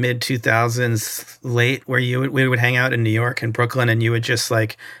era, mid-2000s, late, where we would hang out in New York and Brooklyn, and you would just,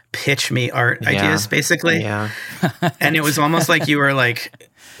 like, pitch me art ideas, basically. Yeah. And it was almost like you were,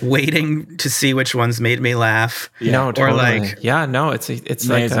 like, waiting to see which ones made me laugh. Yeah. No, totally. Or, like... Yeah, no, it's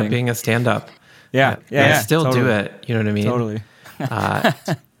like being a stand-up. Yeah. I still do it, you know what I mean? Totally.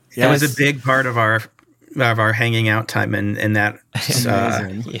 It was a big part of our hanging out time in that...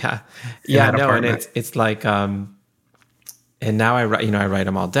 And it's like... And now I write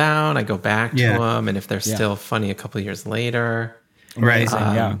them all down. I go back to them, and if they're still funny a couple of years later,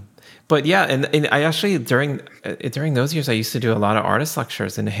 amazing, But and I actually during those years I used to do a lot of artist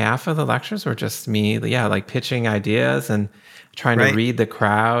lectures, and half of the lectures were just me, like pitching ideas and trying to read the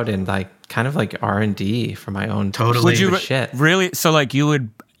crowd and like kind of like R&D for my own shit. Really? So like you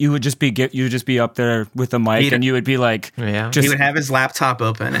would just be up there with the mic, and you would be like, he would have his laptop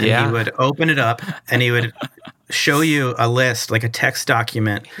open, and he would open it up, and he would show you a list, like a text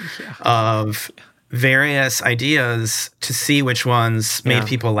document of various ideas to see which ones made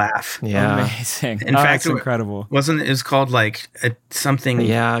people laugh. Yeah, amazing. In fact, that's incredible. It was called like something.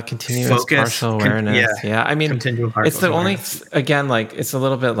 Yeah, continuous focus, partial awareness. I mean, it's the only again, like it's a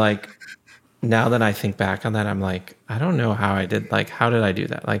little bit like. Now that I think back on that, I'm like, I don't know how I did. Like, how did I do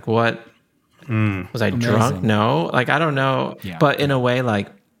that? Like, what was I drunk? No, like I don't know. Yeah. But in a way, like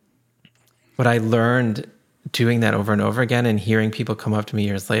what I learned doing that over and over again and hearing people come up to me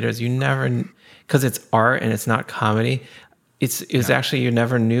years later is you never, because it's art and it's not comedy. it was actually, you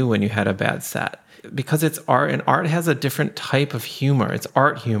never knew when you had a bad set because it's art, and art has a different type of humor. It's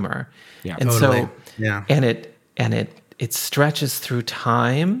art humor. Yeah, and totally. So, yeah. and it stretches through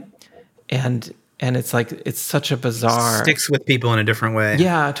time, and it's like, it's such a bizarre, sticks with people in a different way.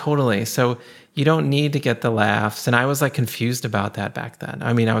 Yeah, totally. So you don't need to get the laughs. And I was like confused about that back then.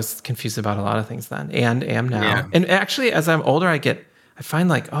 I mean, I was confused about a lot of things then and am now. Yeah. And actually, as I'm older, I find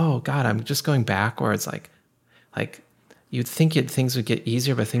like, oh God, I'm just going backwards. Like you'd think things would get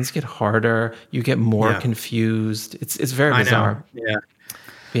easier, but things get harder. You get more confused. It's very bizarre. I know. Yeah.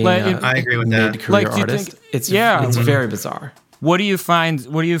 Being I agree with that. mid-career artist. It's very bizarre. What do you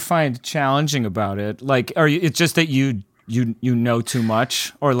find challenging about it? Like, it's just that you know too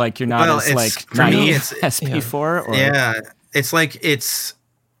much, or like you're not as like for me it's as before? Or? Yeah, it's like it's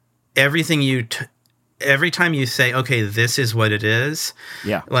everything every time you say, okay, this is what it is.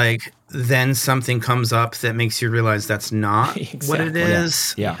 Yeah, like then something comes up that makes you realize that's not what it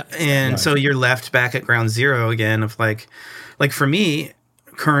is. Yeah. And so you're left back at ground zero again of like for me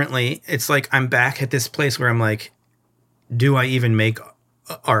currently, it's like I'm back at this place where I'm like, do I even make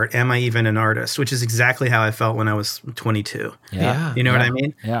art? Am I even an artist? Which is exactly how I felt when I was 22. Yeah. You know what I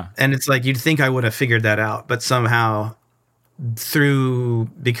mean? Yeah. And it's like, you'd think I would have figured that out, but somehow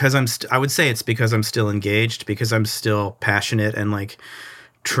because I would say it's because I'm still engaged, because I'm still passionate and like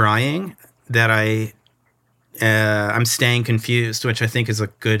trying, that I'm staying confused, which I think is a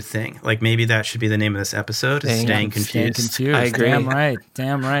good thing. Like maybe that should be the name of this episode, staying confused. I agree.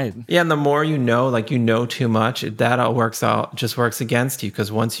 Damn right. Yeah, and the more you know, like you know too much, that all works against you,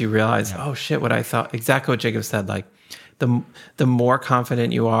 because once you realize, oh shit, what I thought, exactly what Jacob said, like the more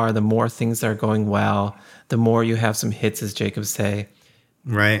confident you are, the more things are going well, the more you have some hits, as Jacob say.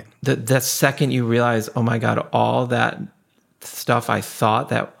 Right. That second you realize, oh my God, all that stuff I thought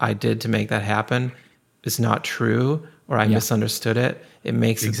that I did to make that happen is not true, or I misunderstood it, it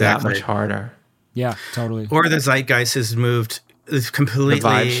makes it that much harder. Yeah, totally. Or the zeitgeist has moved completely. The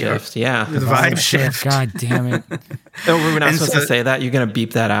vibe shift, yeah. The vibe shift. God damn it. Oh, we're not supposed to say that? You're going to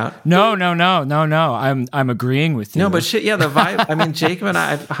beep that out? No. I'm agreeing with you. No, but shit, yeah, the vibe. I mean, Jacob and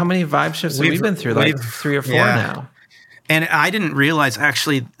I, how many vibe shifts have we been through? Like 3 or 4 now. And I didn't realize,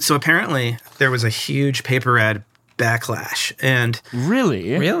 actually, so apparently there was a huge paper ad backlash. And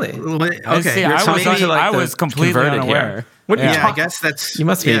really? Okay. See, I was completely unaware. What are you I guess that's... You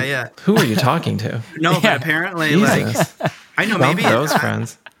must be... Yeah. Who are you talking to? No, but apparently, Jesus. like... I know, Bump maybe... those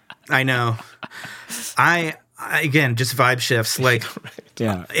friends. I know. I again, just vibe shifts. Like,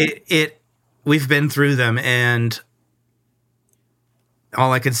 we've been through them, and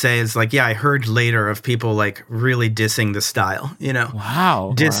all I could say is like, I heard later of people like really dissing the style, you know?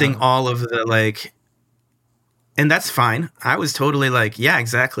 Wow. Dissing all of the like... And that's fine. I was totally like, yeah,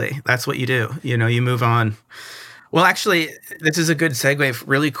 exactly. That's what you do. You know, you move on. Well, actually, this is a good segue.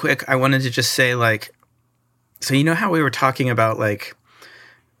 Really quick, I wanted to just say, like, so you know how we were talking about, like,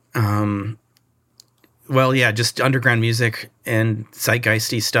 just underground music and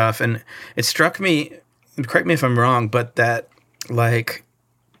zeitgeisty stuff. And it struck me, correct me if I'm wrong, but that, like,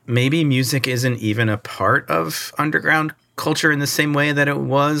 maybe music isn't even a part of underground culture in the same way that it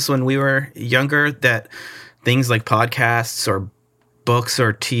was when we were younger, that things like podcasts or books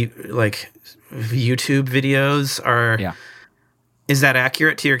or like YouTube videos are... Yeah. Is that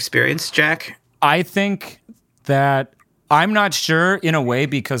accurate to your experience, Jack? I think that I'm not sure in a way,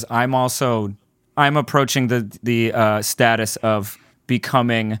 because I'm approaching the status of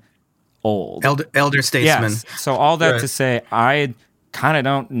becoming old. Elder statesman. Yes. So all that to say, I kind of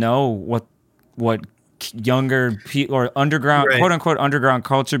don't know what younger people or underground, quote unquote, underground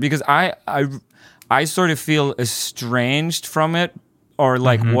culture, because I sort of feel estranged from it, or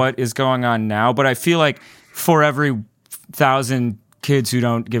like what is going on now. But I feel like for every 1,000 kids who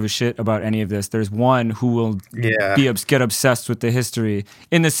don't give a shit about any of this, there's one who will get obsessed with the history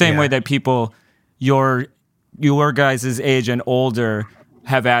in the same way that people your guys' age and older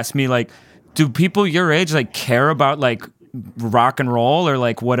have asked me, like, do people your age like care about like rock and roll or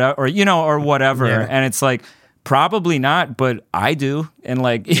like whatever, or you know, or whatever? And it's like, probably not, but I do. And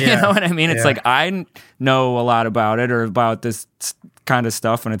like, you know what I mean? It's like, I know a lot about it, or about this kind of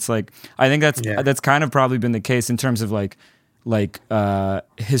stuff. And it's like, I think that's kind of probably been the case in terms of like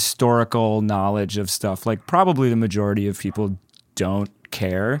historical knowledge of stuff. Like probably the majority of people don't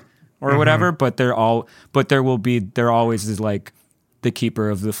care or whatever, but there always is like the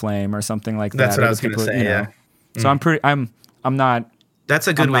keeper of the flame or something like that. That's what I was going to say. You know? So I'm not. That's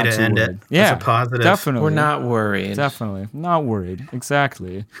a good way to end it. Yeah, that's a positive. Definitely. We're not worried. Definitely not worried.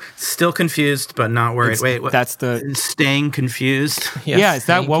 Exactly. Still confused, but not worried. Wait, what? That's the staying confused. Yeah, is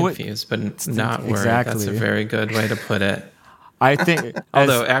that what confused, but it's not worried. Exactly. That's a very good way to put it. I think,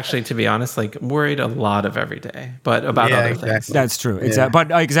 although actually, to be honest, like worried a lot of every day, but about other things. That's true.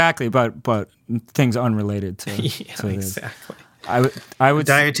 Exactly. But things unrelated to, to exactly. I would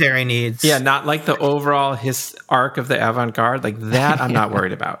dietary needs. Yeah, not like the overall arc of the avant-garde. Like that, I'm not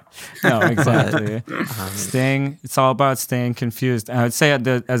worried about. No, exactly. It's all about staying confused. And I would say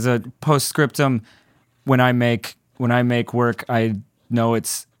as a postscriptum, when I make work, I know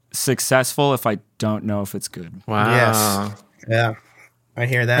it's successful if I don't know if it's good. Wow. Yes. Yeah. I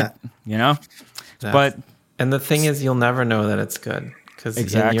hear that. And the thing is, you'll never know that it's good.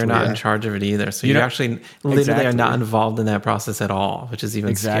 Because you're not in charge of it either. So you actually literally are not involved in that process at all, which is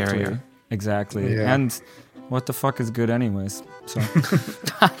even scarier. Exactly. Yeah. And what the fuck is good anyways? So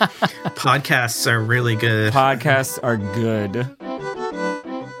Podcasts are really good. Podcasts are good.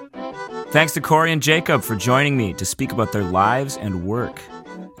 Thanks to Cory and Jacob for joining me to speak about their lives and work.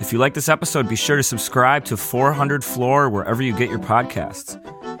 If you like this episode, be sure to subscribe to 400 Floor wherever you get your podcasts.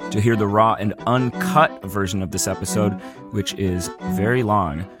 To hear the raw and uncut version of this episode, which is very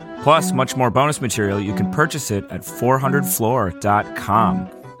long, plus much more bonus material, you can purchase it at 400floor.com.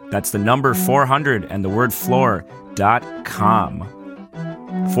 That's the number 400 and the word floor.com.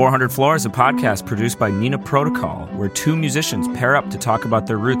 400 Floor is a podcast produced by Nina Protocol, where two musicians pair up to talk about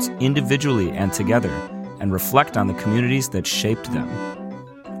their roots individually and together, and reflect on the communities that shaped them.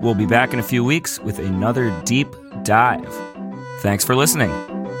 We'll be back in a few weeks with another deep dive. Thanks for listening.